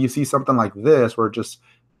when you see something like this where it just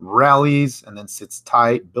rallies and then sits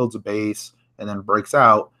tight, builds a base, and then breaks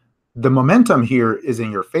out. The momentum here is in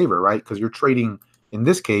your favor, right? Because you're trading, in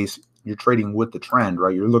this case, you're trading with the trend,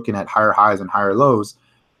 right? You're looking at higher highs and higher lows.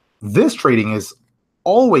 This trading is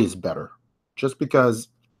always better just because,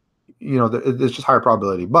 there's just higher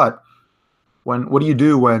probability. But what do you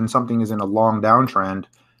do when something is in a long downtrend?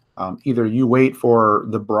 Either you wait for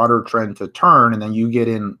the broader trend to turn and then you get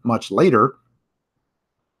in much later,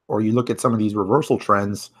 or you look at some of these reversal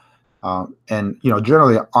trends. And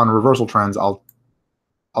generally on reversal trends, I'll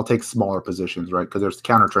take smaller positions, right? Because there's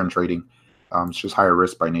counter trend trading. It's just higher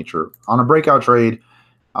risk by nature. On a breakout trade,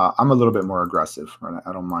 I'm a little bit more aggressive, right?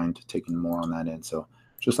 I don't mind taking more on that end. So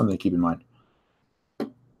just something to keep in mind.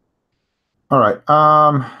 All right.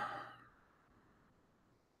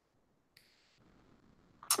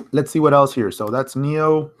 Let's see what else here. So that's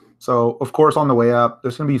NEO. So of course, on the way up,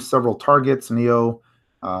 there's going to be several targets. NEO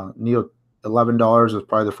 $11 is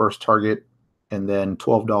probably the first target, and then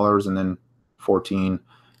 $12, and then 14.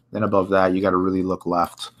 Then above that, you got to really look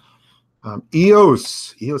left.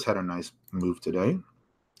 EOS had a nice move today.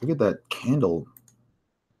 Look at that candle.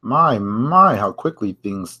 My, how quickly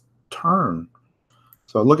things turn.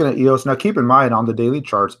 So looking at EOS, now keep in mind on the daily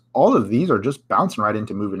charts, all of these are just bouncing right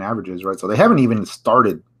into moving averages, right? So they haven't even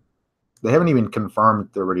started. They haven't even confirmed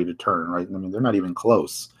they're ready to turn, right? I mean, they're not even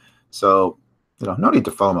close. So, no need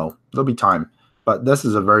to FOMO. There'll be time. But this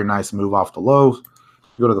is a very nice move off the low. You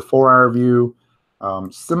go to the 4-hour view.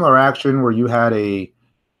 Similar action where you had a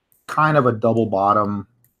kind of a double bottom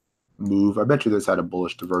move. I bet you this had a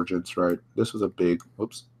bullish divergence, right? This was a big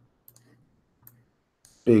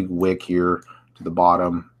wick here to the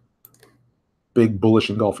bottom. Big bullish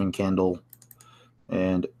engulfing candle.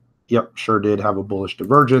 And yep, sure did have a bullish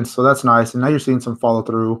divergence. So that's nice. And now you're seeing some follow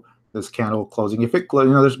through. This candle closing. If it,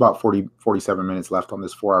 there's about 47 minutes left on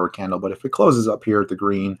this 4-hour candle. But if it closes up here at the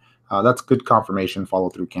green, that's good confirmation follow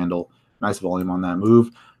through candle. Nice volume on that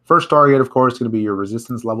move. First target, of course, is going to be your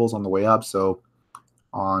resistance levels on the way up. So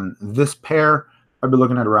on this pair, I'd be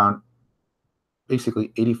looking at around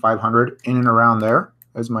basically 8,500 in and around there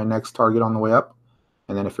as my next target on the way up.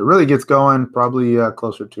 And then if it really gets going, probably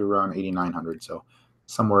closer to around 8,900. So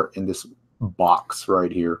somewhere in this box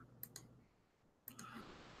right here.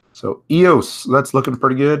 So EOS, that's looking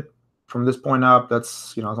pretty good from this point up.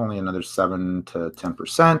 That's, it's only another 7 to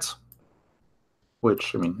 10%,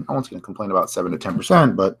 which, I mean, no one's going to complain about 7 to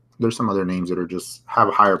 10%, but there's some other names that are just have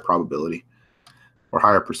a higher probability or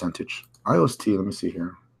higher percentage. IOST, let me see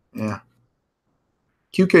here. Yeah.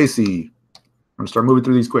 QKC. I'm going to start moving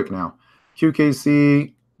through these quick now.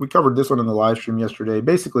 QKC, we covered this one in the live stream yesterday.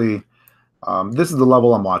 Basically, this is the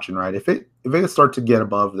level I'm watching, right? If it starts to get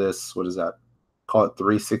above this, what is that? Call it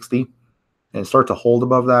 360, and start to hold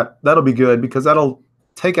above that, that'll be good because that'll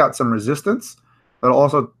take out some resistance. That'll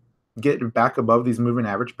also get back above these moving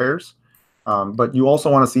average pairs. But you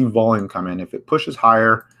also want to see volume come in. If it pushes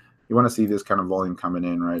higher, you want to see this kind of volume coming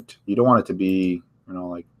in, right? You don't want it to be,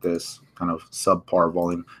 like this kind of subpar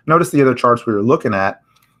volume. Notice the other charts we were looking at,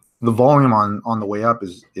 the volume on the way up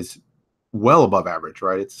is well above average,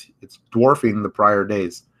 right? It's dwarfing the prior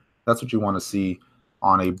days. That's what you want to see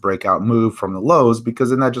on a breakout move from the lows, because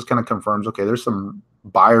then that just kind of confirms, okay, there's some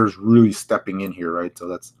buyers really stepping in here, right? So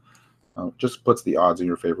that's just puts the odds in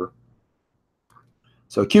your favor.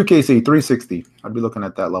 So QKC 360, I'd be looking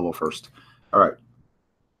at that level first. All right,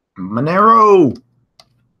 Monero.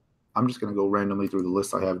 I'm just going to go randomly through the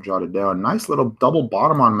list I have jotted down. Nice little double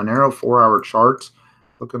bottom on Monero, 4-hour chart.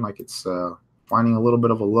 Looking like it's finding a little bit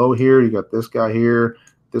of a low here. You got this guy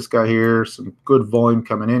here, some good volume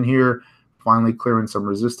coming in here. Finally clearing some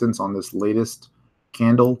resistance on this latest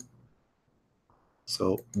candle.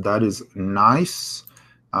 So that is nice.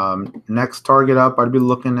 Next target up I'd be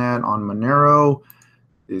looking at on Monero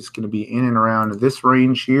is going to be in and around this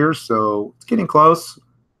range here. So it's getting close.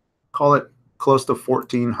 Call it close to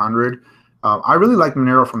 1,400. I really like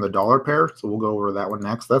Monero from the dollar pair, so we'll go over that one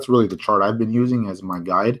next. That's really the chart I've been using as my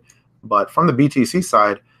guide. But from the BTC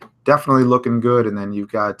side, definitely looking good. And then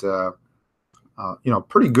you've got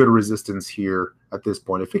pretty good resistance here at this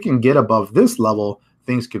point. If it can get above this level,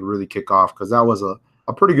 things could really kick off, because that was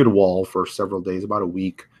a pretty good wall for several days, about a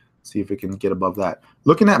week. See if it can get above that.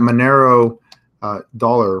 Looking at Monero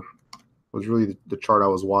dollar was really the chart I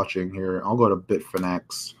was watching here. I'll go to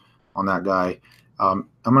Bitfinex on that guy. I'm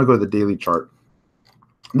going to go to the daily chart.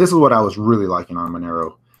 This is what I was really liking on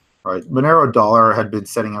Monero. Right, Monero dollar had been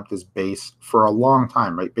setting up this base for a long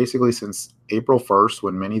time, right? Basically since April 1st,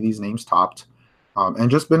 when many of these names topped,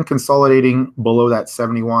 and just been consolidating below that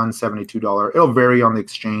 $71, $72. It'll vary on the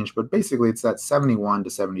exchange, but basically it's that $71 to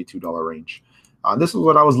 $72 range. This is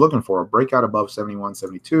what I was looking for, a breakout above 71,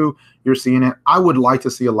 72. You're seeing it. I would like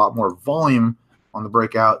to see a lot more volume on the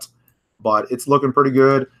breakout, but it's looking pretty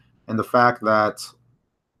good. And the fact that,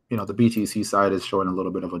 the BTC side is showing a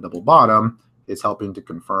little bit of a double bottom is helping to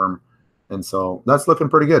confirm. And so that's looking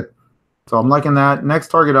pretty good. So I'm liking that. Next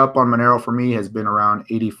target up on Monero for me has been around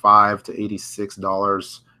 $85 to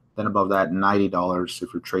 $86. Then above that, $90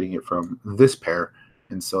 if you're trading it from this pair.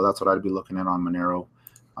 And so that's what I'd be looking at on Monero.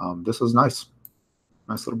 This was nice.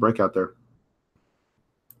 Nice little breakout there.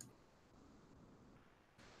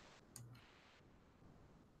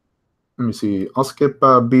 Let me see. I'll skip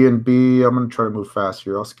BNB. I'm going to try to move fast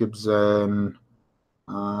here. I'll skip Zen.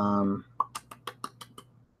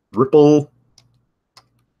 Ripple.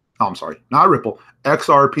 Oh, I'm sorry. Not Ripple.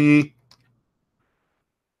 XRP.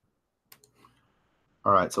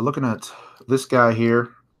 All right. So looking at this guy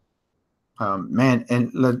here. Man,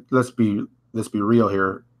 and let's be real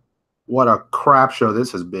here. What a crap show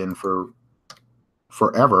this has been for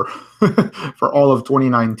forever, for all of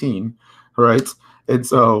 2019, right? And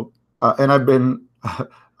so, and I've been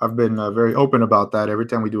very open about that. Every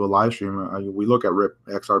time we do a live stream, we look at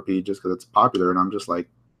XRP just because it's popular, and I'm just like,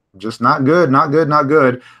 just not good, not good, not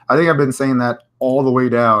good. I think I've been saying that all the way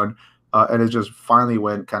down, and it just finally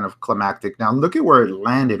went kind of climactic. Now look at where it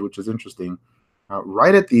landed, which is interesting.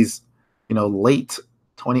 Right at these, late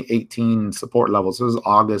 2018 support levels. This is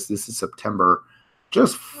August. This is September.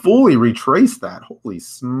 Just fully retraced that. Holy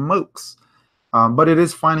smokes! But it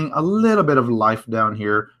is finding a little bit of life down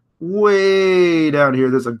here. Way down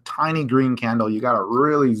here, there's a tiny green candle. You got to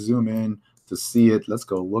really zoom in to see it. Let's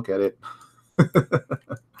go look at it.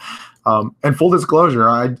 And full disclosure,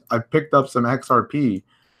 I picked up some XRP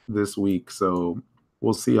this week, so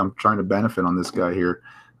we'll see. I'm trying to benefit on this guy here.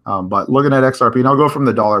 But looking at XRP, and I'll go from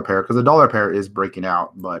the dollar pair because the dollar pair is breaking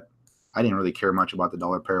out, but I didn't really care much about the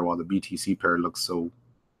dollar pair while the BTC pair looks so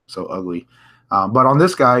ugly. But on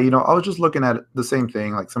this guy, I was just looking at the same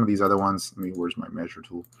thing, like some of these other ones. Where's my measure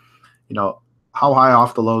tool? How high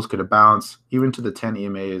off the lows could it bounce? Even to the 10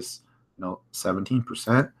 EMA is,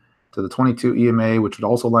 17%. To the 22 EMA, which would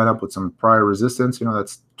also line up with some prior resistance,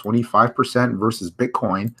 that's 25% versus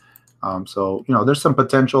Bitcoin. So, there's some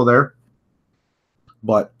potential there.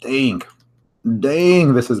 But dang,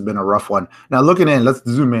 this has been a rough one. Now, looking in, let's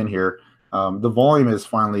zoom in here. The volume is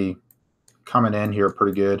finally coming in here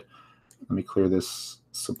pretty good. Let me clear this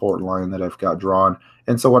support line that I've got drawn.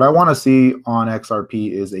 And so what I want to see on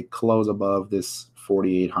XRP is a close above this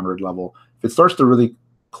 4,800 level. If it starts to really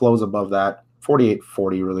close above that,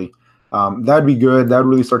 4,840 really, that'd be good. That would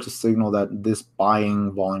really start to signal that this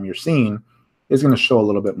buying volume you're seeing is going to show a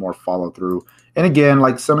little bit more follow through. And again,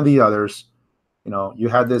 like some of the others, you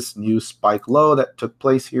had this new spike low that took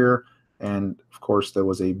place here. And of course, there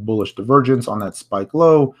was a bullish divergence on that spike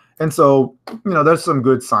low. And so, there's some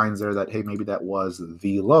good signs there that, hey, maybe that was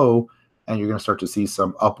the low, and you're going to start to see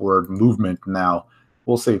some upward movement now.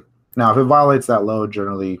 We'll see. Now, if it violates that low,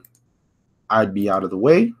 generally, I'd be out of the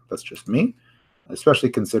way. That's just me, especially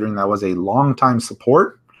considering that was a long time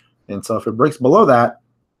support. And so if it breaks below that,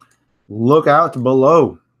 look out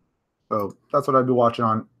below. So that's what I'd be watching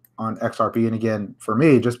on XRP. And again, for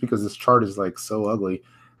me, just because this chart is like so ugly,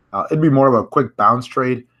 it'd be more of a quick bounce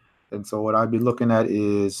trade. And so what I'd be looking at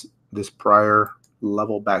is this prior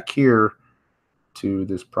level back here to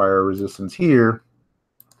this prior resistance here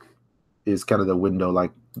is kind of the window,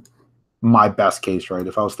 like my best case, right?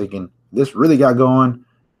 If I was thinking this really got going,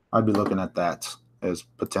 I'd be looking at that as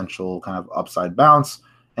potential kind of upside bounce.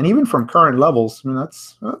 And even from current levels,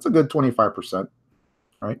 that's a good 25%,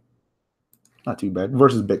 right? Not too bad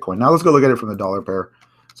versus Bitcoin. Now let's go look at it from the dollar pair.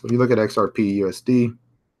 So if you look at XRP USD,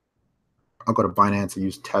 I'll go to Binance and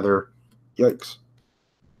use Tether. Yikes.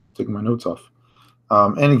 Taking my notes off.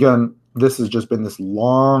 And again, this has just been this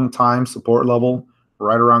long time support level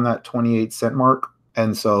right around that 28 cent mark.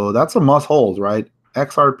 And so that's a must hold, right?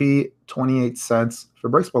 XRP, 28 cents. If it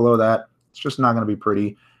breaks below that, it's just not going to be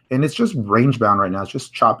pretty. And it's just range bound right now. It's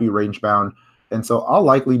just choppy range bound. And so I'll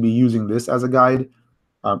likely be using this as a guide,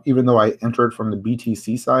 even though I entered from the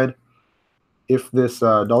BTC side. If this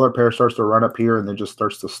dollar pair starts to run up here and then just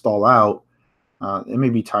starts to stall out, it may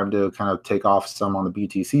be time to kind of take off some on the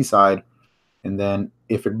BTC side. And then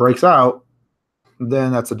if it breaks out,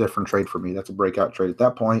 then that's a different trade for me. That's a breakout trade at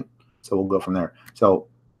that point. So we'll go from there. So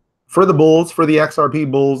for the bulls, for the XRP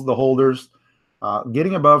bulls, the holders,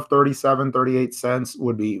 getting above 37, 38 cents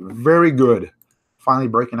would be very good. Finally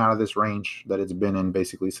breaking out of this range that it's been in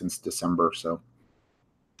basically since December. So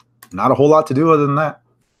not a whole lot to do other than that.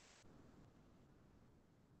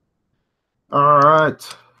 All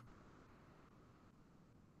right.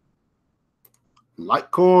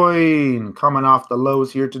 Litecoin coming off the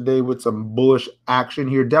lows here today with some bullish action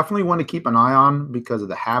here. Definitely want to keep an eye on because of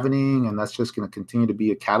the halvening, and that's just going to continue to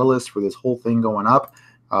be a catalyst for this whole thing going up.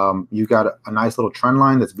 You got a nice little trend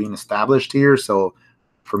line that's being established here. So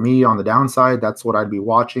for me on the downside, that's what I'd be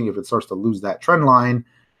watching. If it starts to lose that trend line,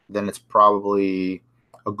 then it's probably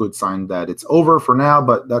a good sign that it's over for now,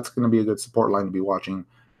 but that's going to be a good support line to be watching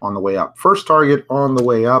on the way up. First target on the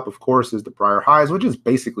way up, of course, is the prior highs, which is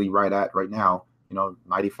basically right now.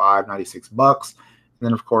 95, 96 bucks. And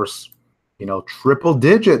then, of course, triple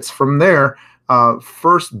digits from there.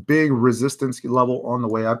 First big resistance level on the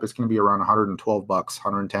way up is going to be around 112 bucks,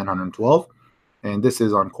 110, 112. And this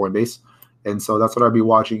is on Coinbase. And so that's what I'd be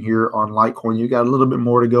watching here on Litecoin. You got a little bit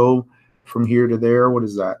more to go from here to there. What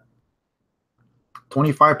is that?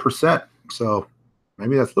 25%. So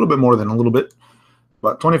maybe that's a little bit more than a little bit,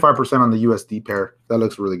 but 25% on the USD pair. That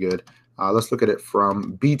looks really good. Let's look at it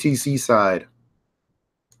from BTC side.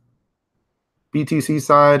 BTC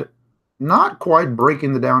side, not quite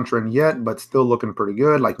breaking the downtrend yet, but still looking pretty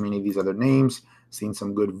good, like many of these other names. Seeing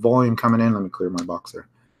some good volume coming in. Let me clear my box there.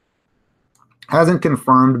 Hasn't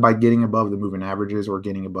confirmed by getting above the moving averages or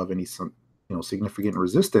getting above any significant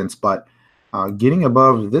resistance, but getting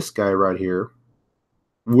above this guy right here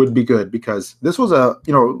would be good because this was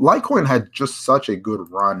Litecoin had just such a good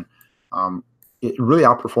run. It really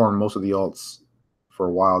outperformed most of the alts for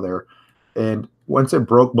a while there. And once it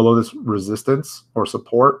broke below this resistance or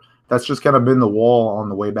support, that's just kind of been the wall on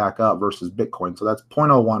the way back up versus Bitcoin. So that's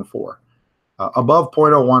 0.014. Above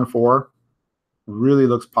 0.014 really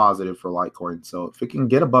looks positive for Litecoin. So if it can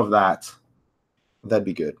get above that, that'd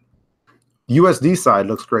be good. USD side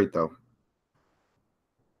looks great, though.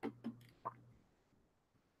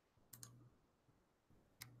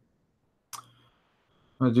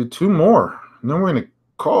 I'm going to do two more, and then we're going to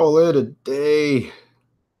call it a day.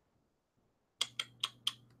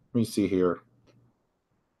 Let me see here.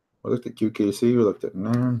 We looked at QKC. We looked at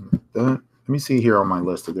that. Let me see here on my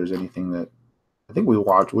list if there's anything that I think we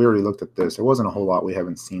watched. We already looked at this. There wasn't a whole lot we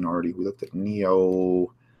haven't seen already. We looked at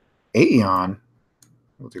Neo, Aeon.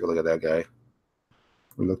 We'll take a look at that guy.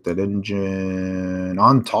 We looked at Engine,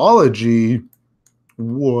 Ontology.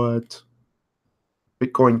 What?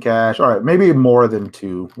 Bitcoin Cash. All right, maybe more than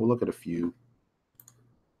two. We'll look at a few.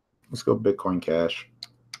 Let's go Bitcoin Cash.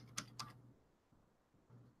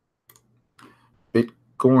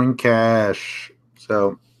 Bitcoin Cash.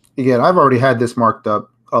 So again, I've already had this marked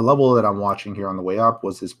up. A level that I'm watching here on the way up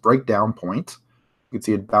was this breakdown point. You can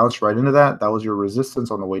see it bounced right into that. That was your resistance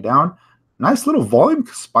on the way down. Nice little volume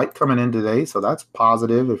spike coming in today, so that's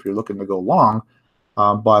positive if you're looking to go long.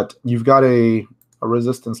 But you've got a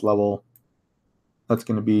resistance level that's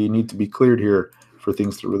going to need to be cleared here for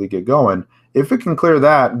things to really get going. If it can clear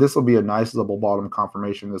that, this will be a nice double bottom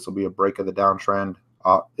confirmation. This will be a break of the downtrend.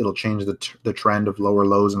 It'll change the trend of lower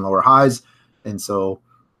lows and lower highs, and so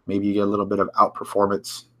maybe you get a little bit of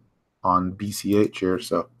outperformance on BCH here.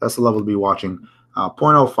 So that's the level to be watching.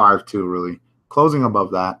 0.052 really. Closing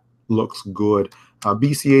above that looks good.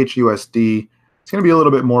 BCH USD, it's going to be a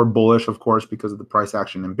little bit more bullish, of course, because of the price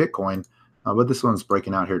action in Bitcoin. But this one's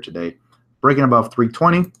breaking out here today. Breaking above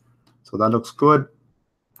 320. So that looks good.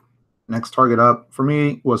 Next target up for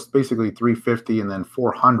me was basically 350 and then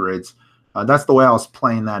 400s. That's the way I was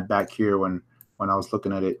playing that back here when I was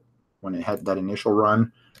looking at it when it had that initial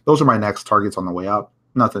run. Those are my next targets on the way up.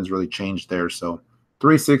 Nothing's really changed there. So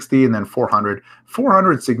 360 and then 400.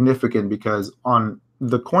 400 significant because on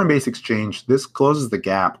the Coinbase exchange, this closes the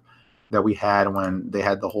gap that we had when they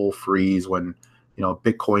had the whole freeze when, you know,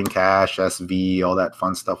 Bitcoin Cash, SV, all that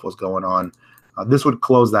fun stuff was going on. This would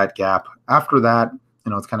close that gap. After that, you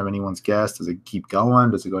know, it's kind of anyone's guess. Does it keep going?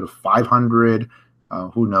 Does it go to 500?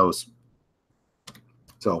 Who knows?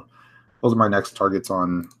 So those are my next targets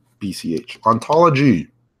on BCH. Ontology.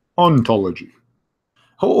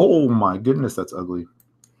 Oh my goodness, that's ugly.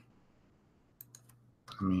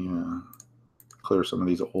 Let me clear some of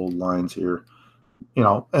these old lines here. You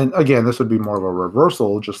know, and again, this would be more of a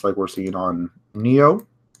reversal, just like we're seeing on Neo.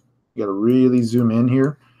 You got to really zoom in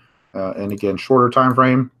here. And again, shorter time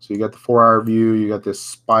frame. So you got the 4-hour view. You got this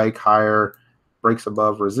spike higher, breaks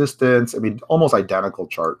above resistance. I mean, almost identical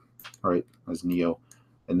chart, right, as Neo.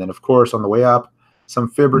 And then, of course, on the way up, some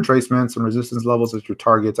fib retracements and resistance levels as your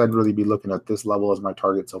targets. I'd really be looking at this level as my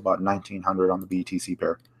target, so about 1900 on the BTC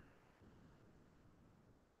pair.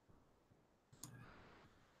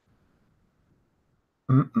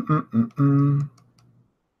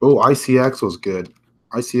 Oh, ICX was good.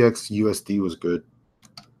 ICX USD was good.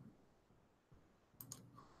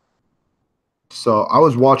 So I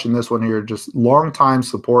was watching this one here. Just long time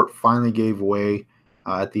support finally gave way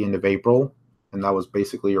at the end of April. And that was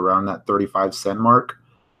basically around that 35-cent mark.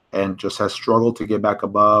 And just has struggled to get back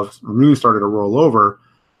above. Really started to roll over.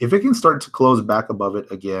 If it can start to close back above it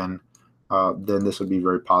again, then this would be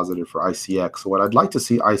very positive for ICX. So what I'd like to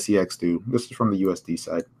see ICX do, this is from the USD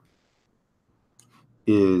side,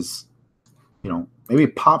 is, you know, maybe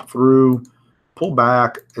pop through, pull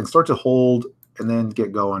back, and start to hold, and then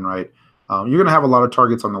get going, right? You're going to have a lot of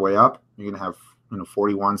targets on the way up. You're going to have, you know,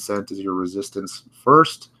 41 cents as your resistance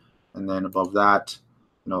first, and then above that,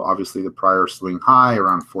 you know, obviously the prior swing high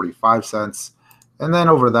around 45 cents, and then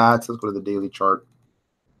over that, so let's go to the daily chart.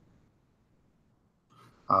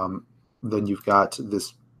 Then you've got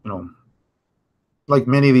this, you know, like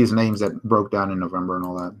many of these names that broke down in November and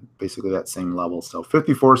all that, basically that same level. So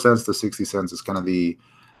 54 cents to 60 cents is kind of the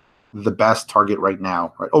best target right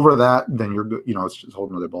now, right? Over that, then you're good. You know, it's just a whole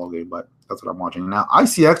another ball game, but that's what I'm watching. Now,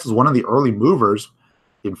 ICX is one of the early movers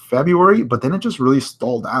in February, but then it just really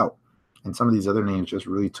stalled out. And some of these other names just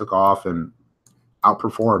really took off and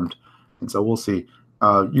outperformed. And so we'll see.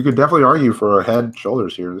 You could definitely argue for a head and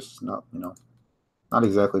shoulders here. This is not, you know, not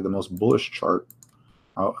exactly the most bullish chart.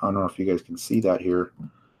 I don't know if you guys can see that here,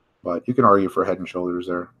 but you can argue for head and shoulders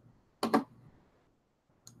there.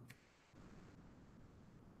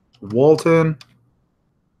 Walton.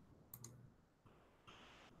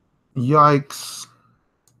 Yikes.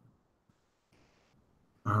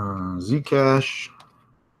 Zcash.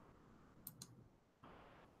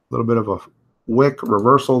 A little bit of a wick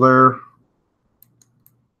reversal there.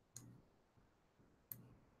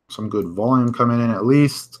 Some good volume coming in at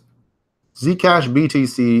least. Zcash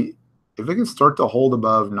BTC, if it can start to hold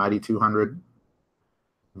above 9,200,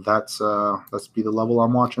 that's be the level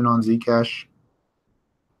I'm watching on Zcash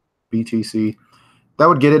BTC. That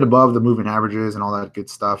would get it above the moving averages and all that good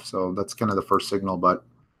stuff. So that's kind of the first signal. But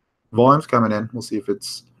volume's coming in. We'll see if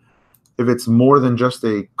it's more than just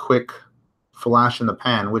a quick flash in the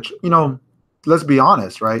pan, which, you know, let's be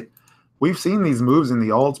honest, right? We've seen these moves in the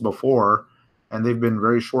alts before, and they've been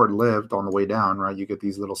very short-lived on the way down, right? You get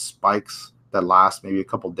these little spikes that last maybe a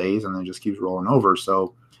couple days and then just keeps rolling over.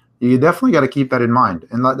 So you definitely got to keep that in mind.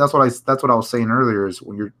 And that's what I was saying earlier is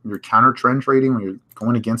when you're counter trend trading, when you're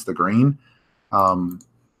going against the grain,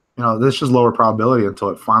 there's just lower probability until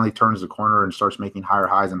it finally turns the corner and starts making higher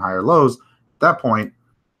highs and higher lows. At that point,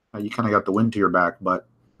 you kind of got the wind to your back. But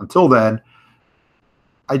until then,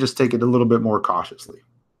 I just take it a little bit more cautiously.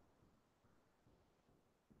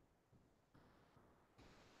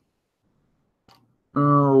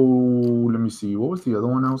 Oh, let me see. What was the other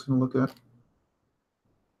one I was going to look at?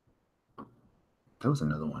 That was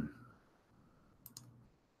another one.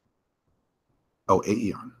 Oh,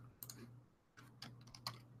 Aeon.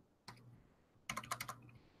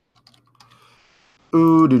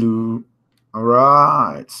 Ooh, doo doo. All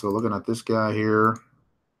right. So looking at this guy here.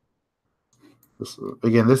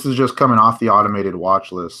 This is just coming off the automated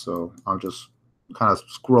watch list. So I'm just kind of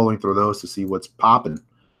scrolling through those to see what's popping,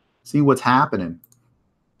 see what's happening.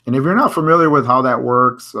 And if you're not familiar with how that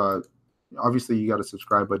works, obviously you got to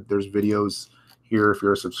subscribe, but there's videos here. If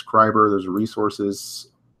you're a subscriber, there's resources,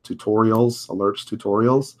 tutorials, alerts,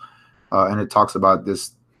 tutorials, and it talks about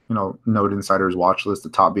this, Node Insider's watch list, the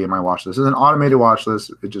top BMI watch list. It's an automated watch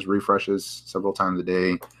list. It just refreshes several times a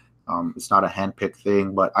day. It's not a handpicked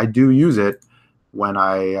thing, but I do use it when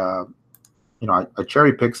I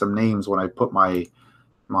cherry pick some names when I put my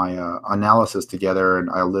analysis together, and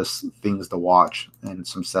I list things to watch and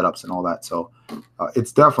some setups and all that. So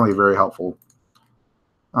it's definitely very helpful.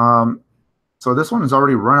 So this one has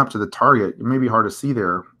already run up to the target. It may be hard to see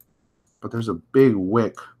there, but there's a big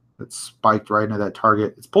wick that spiked right into that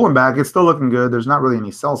target. It's pulling back. It's still looking good. There's not really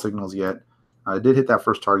any sell signals yet. I did hit that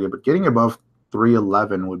first target, but getting above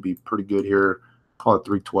 311 would be pretty good here. Call it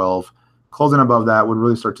 312. Closing above that would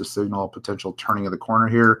really start to signal a potential turning of the corner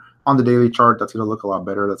here. On the daily chart, that's going to look a lot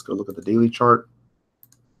better. Let's go look at the daily chart.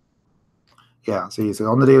 Yeah, see, so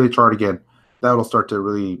on the daily chart again, that'll start to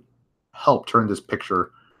really help turn this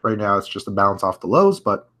picture. Right now, it's just a bounce off the lows,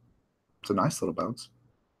 but it's a nice little bounce.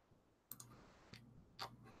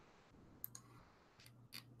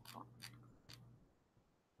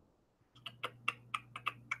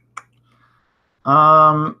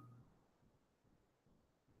 Let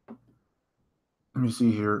me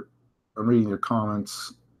see here. I'm reading your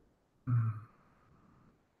comments.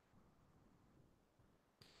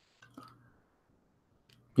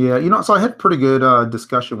 Yeah, so I had pretty good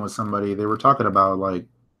discussion with somebody. They were talking about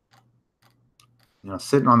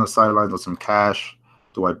sitting on the sidelines with some cash.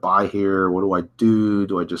 Do I buy here? What do I do?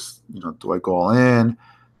 Do I just, do I go all in?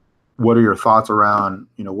 What are your thoughts around,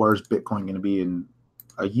 where's Bitcoin going to be in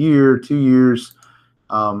a year, 2 years?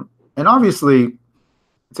 And obviously,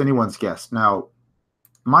 it's anyone's guess. Now,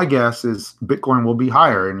 my guess is Bitcoin will be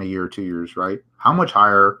higher in a year or 2 years, right? How much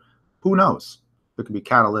higher? Who knows? There could be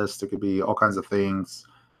catalysts. There could be all kinds of things.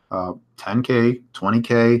 10K,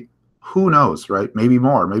 20K, who knows, right? Maybe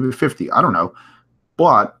more, maybe 50. I don't know.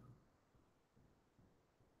 But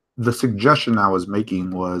the suggestion I was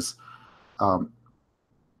making was,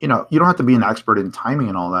 you don't have to be an expert in timing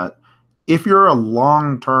and all that. If you're a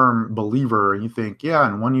long-term believer and you think, yeah,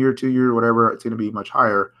 in 1 year, 2 year, whatever, it's going to be much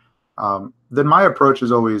higher, then my approach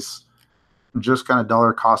is always just kind of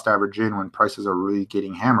dollar cost average in when prices are really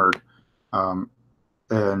getting hammered,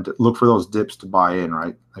 and look for those dips to buy in,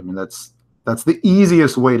 right? I mean, that's the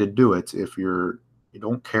easiest way to do it. If you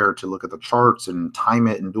don't care to look at the charts and time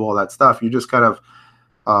it and do all that stuff, you just kind of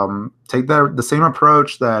take the same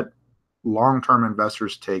approach that long-term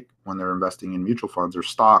investors take when they're investing in mutual funds or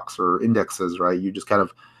stocks or indexes, right? You just kind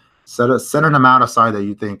of set an amount aside that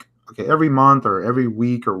you think, okay, every month or every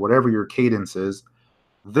week or whatever your cadence is,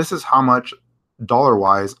 this is how much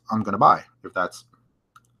dollar-wise I'm going to buy. If that's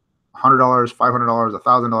 $100, $500,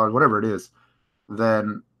 $1,000, whatever it is,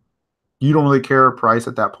 then you don't really care price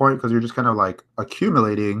at that point because you're just kind of like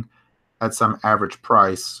accumulating at some average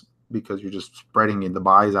price because you're just spreading the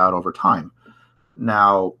buys out over time.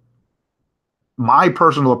 Now, my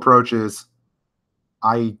personal approach is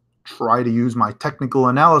I try to use my technical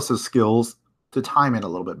analysis skills to time it a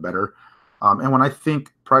little bit better. And when I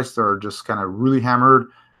think prices are just kind of really hammered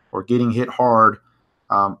or getting hit hard,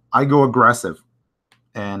 I go aggressive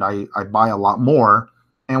and I buy a lot more.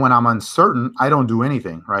 And when I'm uncertain, I don't do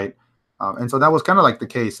anything, right? And so that was kind of like the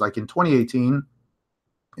case. Like in 2018,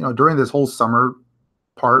 during this whole summer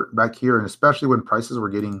part back here, and especially when prices were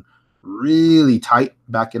getting really tight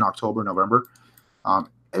back in October, November,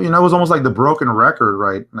 it was almost like the broken record,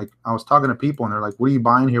 right? Like I was talking to people and they're like, what are you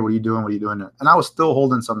buying here? What are you doing? What are you doing? And I was still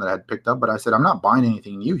holding some that I had picked up, but I said, I'm not buying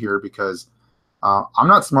anything new here because I'm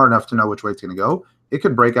not smart enough to know which way it's going to go. It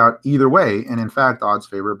could break out either way. And in fact, odds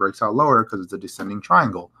favor it breaks out lower because it's a descending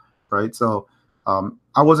triangle, right? So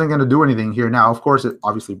I wasn't going to do anything here. Now, of course, it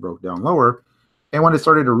obviously broke down lower. And when it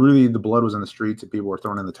started to really, the blood was in the streets and people were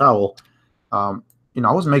throwing in the towel, you know,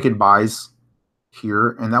 I was making buys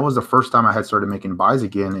here. And that was the first time I had started making buys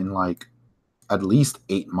again in like at least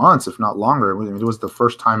 8 months, if not longer. It was the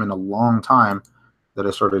first time in a long time that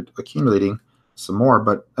I started accumulating some more.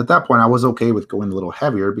 But at that point, I was okay with going a little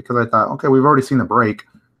heavier because I thought, okay, we've already seen the break.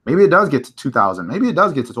 Maybe it does get to 2,000. Maybe it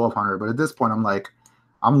does get to 1,200. But at this point, I'm like,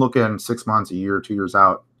 I'm looking 6 months, a year, 2 years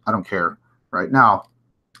out. I don't care right now.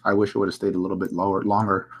 I wish it would have stayed a little bit lower,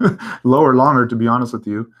 longer, longer, to be honest with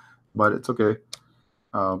you. But it's okay.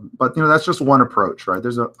 But, you know, that's just one approach, right?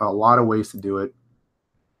 There's a lot of ways to do it.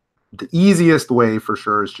 The easiest way for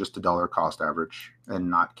sure is just to dollar cost average and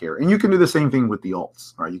not care. And you can do the same thing with the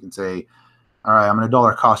alts, right? You can say, all right, I'm going to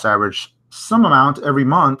dollar cost average some amount every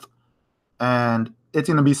month, and it's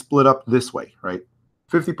going to be split up this way, right?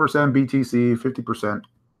 50% BTC, 50%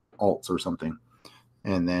 alts or something,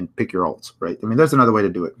 and then pick your alts, right? I mean, that's another way to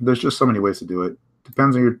do it. There's just so many ways to do it.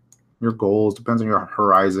 Depends on your goals, depends on your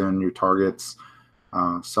horizon, your targets.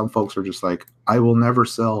 Some folks are just like, I will never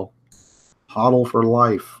sell, hodl for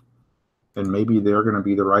life. And maybe they're going to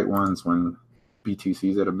be the right ones when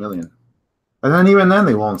BTC's at 1 million. And then even then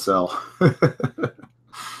they won't sell.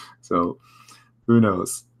 So who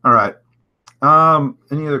knows? All right.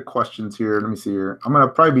 Any other questions here? Let me see here. I'm going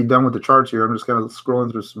to probably be done with the charts here. I'm just kind of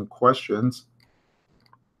scrolling through some questions,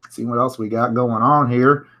 seeing what else we got going on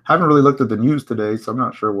here. Haven't really looked at the news today, so I'm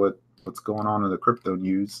not sure what's going on in the crypto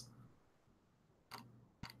news.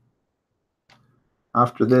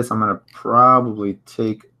 After this, I'm going to probably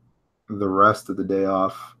take the rest of the day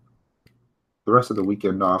off, the rest of the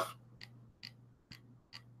weekend off.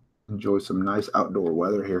 Enjoy some nice outdoor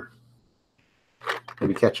weather here.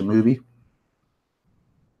 Maybe catch a movie.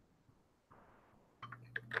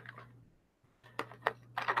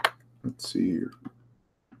 Let's see here.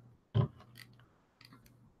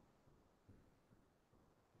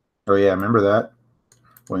 Oh yeah, remember that?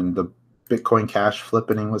 When the Bitcoin Cash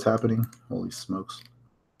flippening was happening? Holy smokes.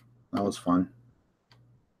 That was fun.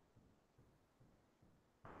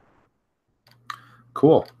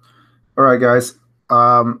 Cool. All right, guys.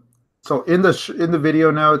 So in the video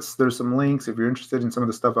notes, there's some links if you're interested in some of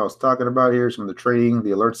the stuff I was talking about here, some of the trading,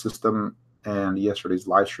 the alert system, and yesterday's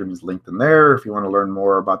live stream is linked in there. If you want to learn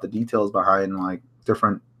more about the details behind like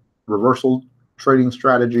different reversal trading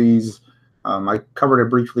strategies, I covered it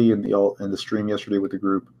briefly in the stream yesterday with the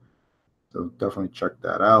group, so definitely check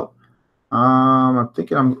that out. I'm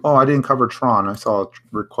thinking I didn't cover Tron. I saw a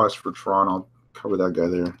request for Tron. I'll cover that guy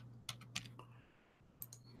there.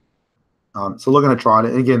 So looking at Tron,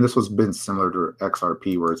 again, this has been similar to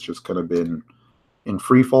XRP, where it's just kind of been in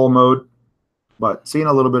free fall mode, but seeing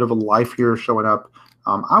a little bit of a life here showing up.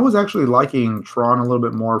 I was actually liking Tron a little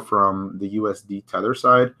bit more from the USD Tether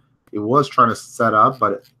side. It was trying to set up,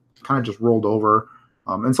 but it kind of just rolled over.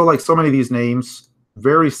 And so like so many of these names,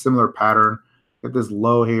 very similar pattern. Get this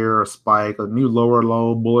low here, a spike, a new lower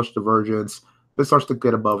low, bullish divergence. If it starts to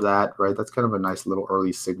get above that, right? That's kind of a nice little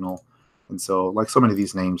early signal. And so like so many of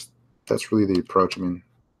these names, that's really the approach. I mean,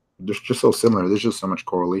 they're just so similar. There's just so much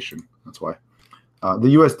correlation. That's why.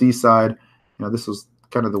 The USD side, you know, this was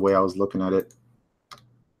kind of the way I was looking at it.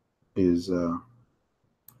 Is you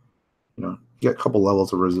know, you got a couple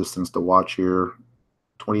levels of resistance to watch here.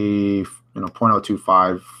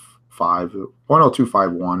 0.0255,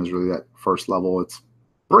 0.0251 is really that first level. It's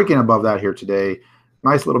breaking above that here today.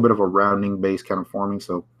 Nice little bit of a rounding base kind of forming.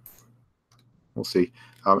 So we'll see.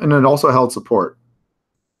 And it also held support.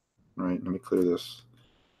 Right, let me clear this.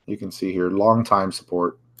 You can see here, long time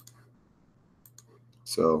support.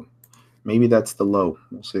 So maybe that's the low.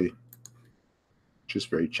 We'll see. Just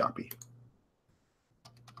very choppy.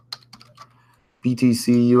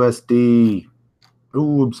 BTC USD.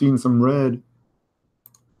 Oh, I'm seeing some red.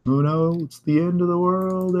 Oh no, it's the end of the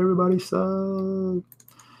world. Everybody sucks.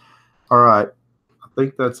 All right. I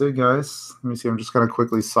think that's it, guys. Let me see. I'm just kind of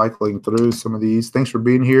quickly cycling through some of these. Thanks for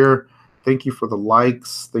being here. Thank you for the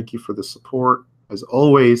likes. Thank you for the support. As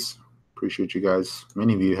always, appreciate you guys.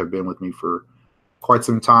 Many of you have been with me for quite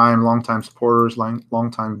some time, long-time supporters,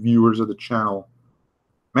 long-time viewers of the channel.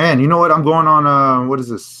 Man, you know what? I'm going on, what is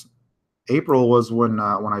this? April was when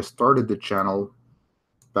I started the channel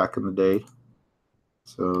back in the day.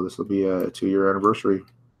 So this will be a 2-year anniversary.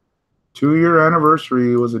 2-year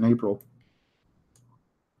anniversary was in April.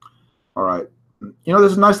 All right. You know,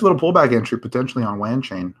 there's a nice little pullback entry potentially on WAN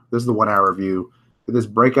chain. This is the 1 hour view. Did this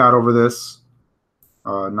breakout over this?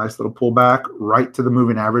 Nice little pullback right to the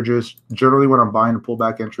moving averages. Generally, when I'm buying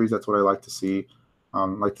pullback entries, that's what I like to see.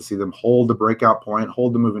 Like to see them hold the breakout point,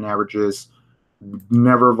 hold the moving averages,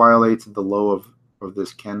 never violates the low of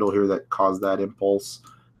this candle here that caused that impulse.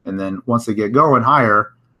 And then once they get going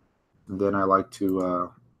higher, then I like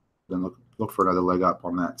to then look for another leg up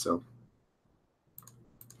on that. So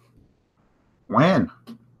WAN,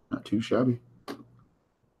 not too shabby.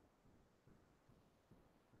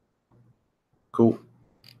 Cool.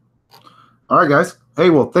 All right, guys. Hey,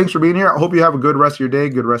 well, thanks for being here. I hope you have a good rest of your day,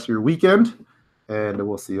 good rest of your weekend, and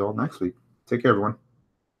we'll see you all next week. Take care, everyone.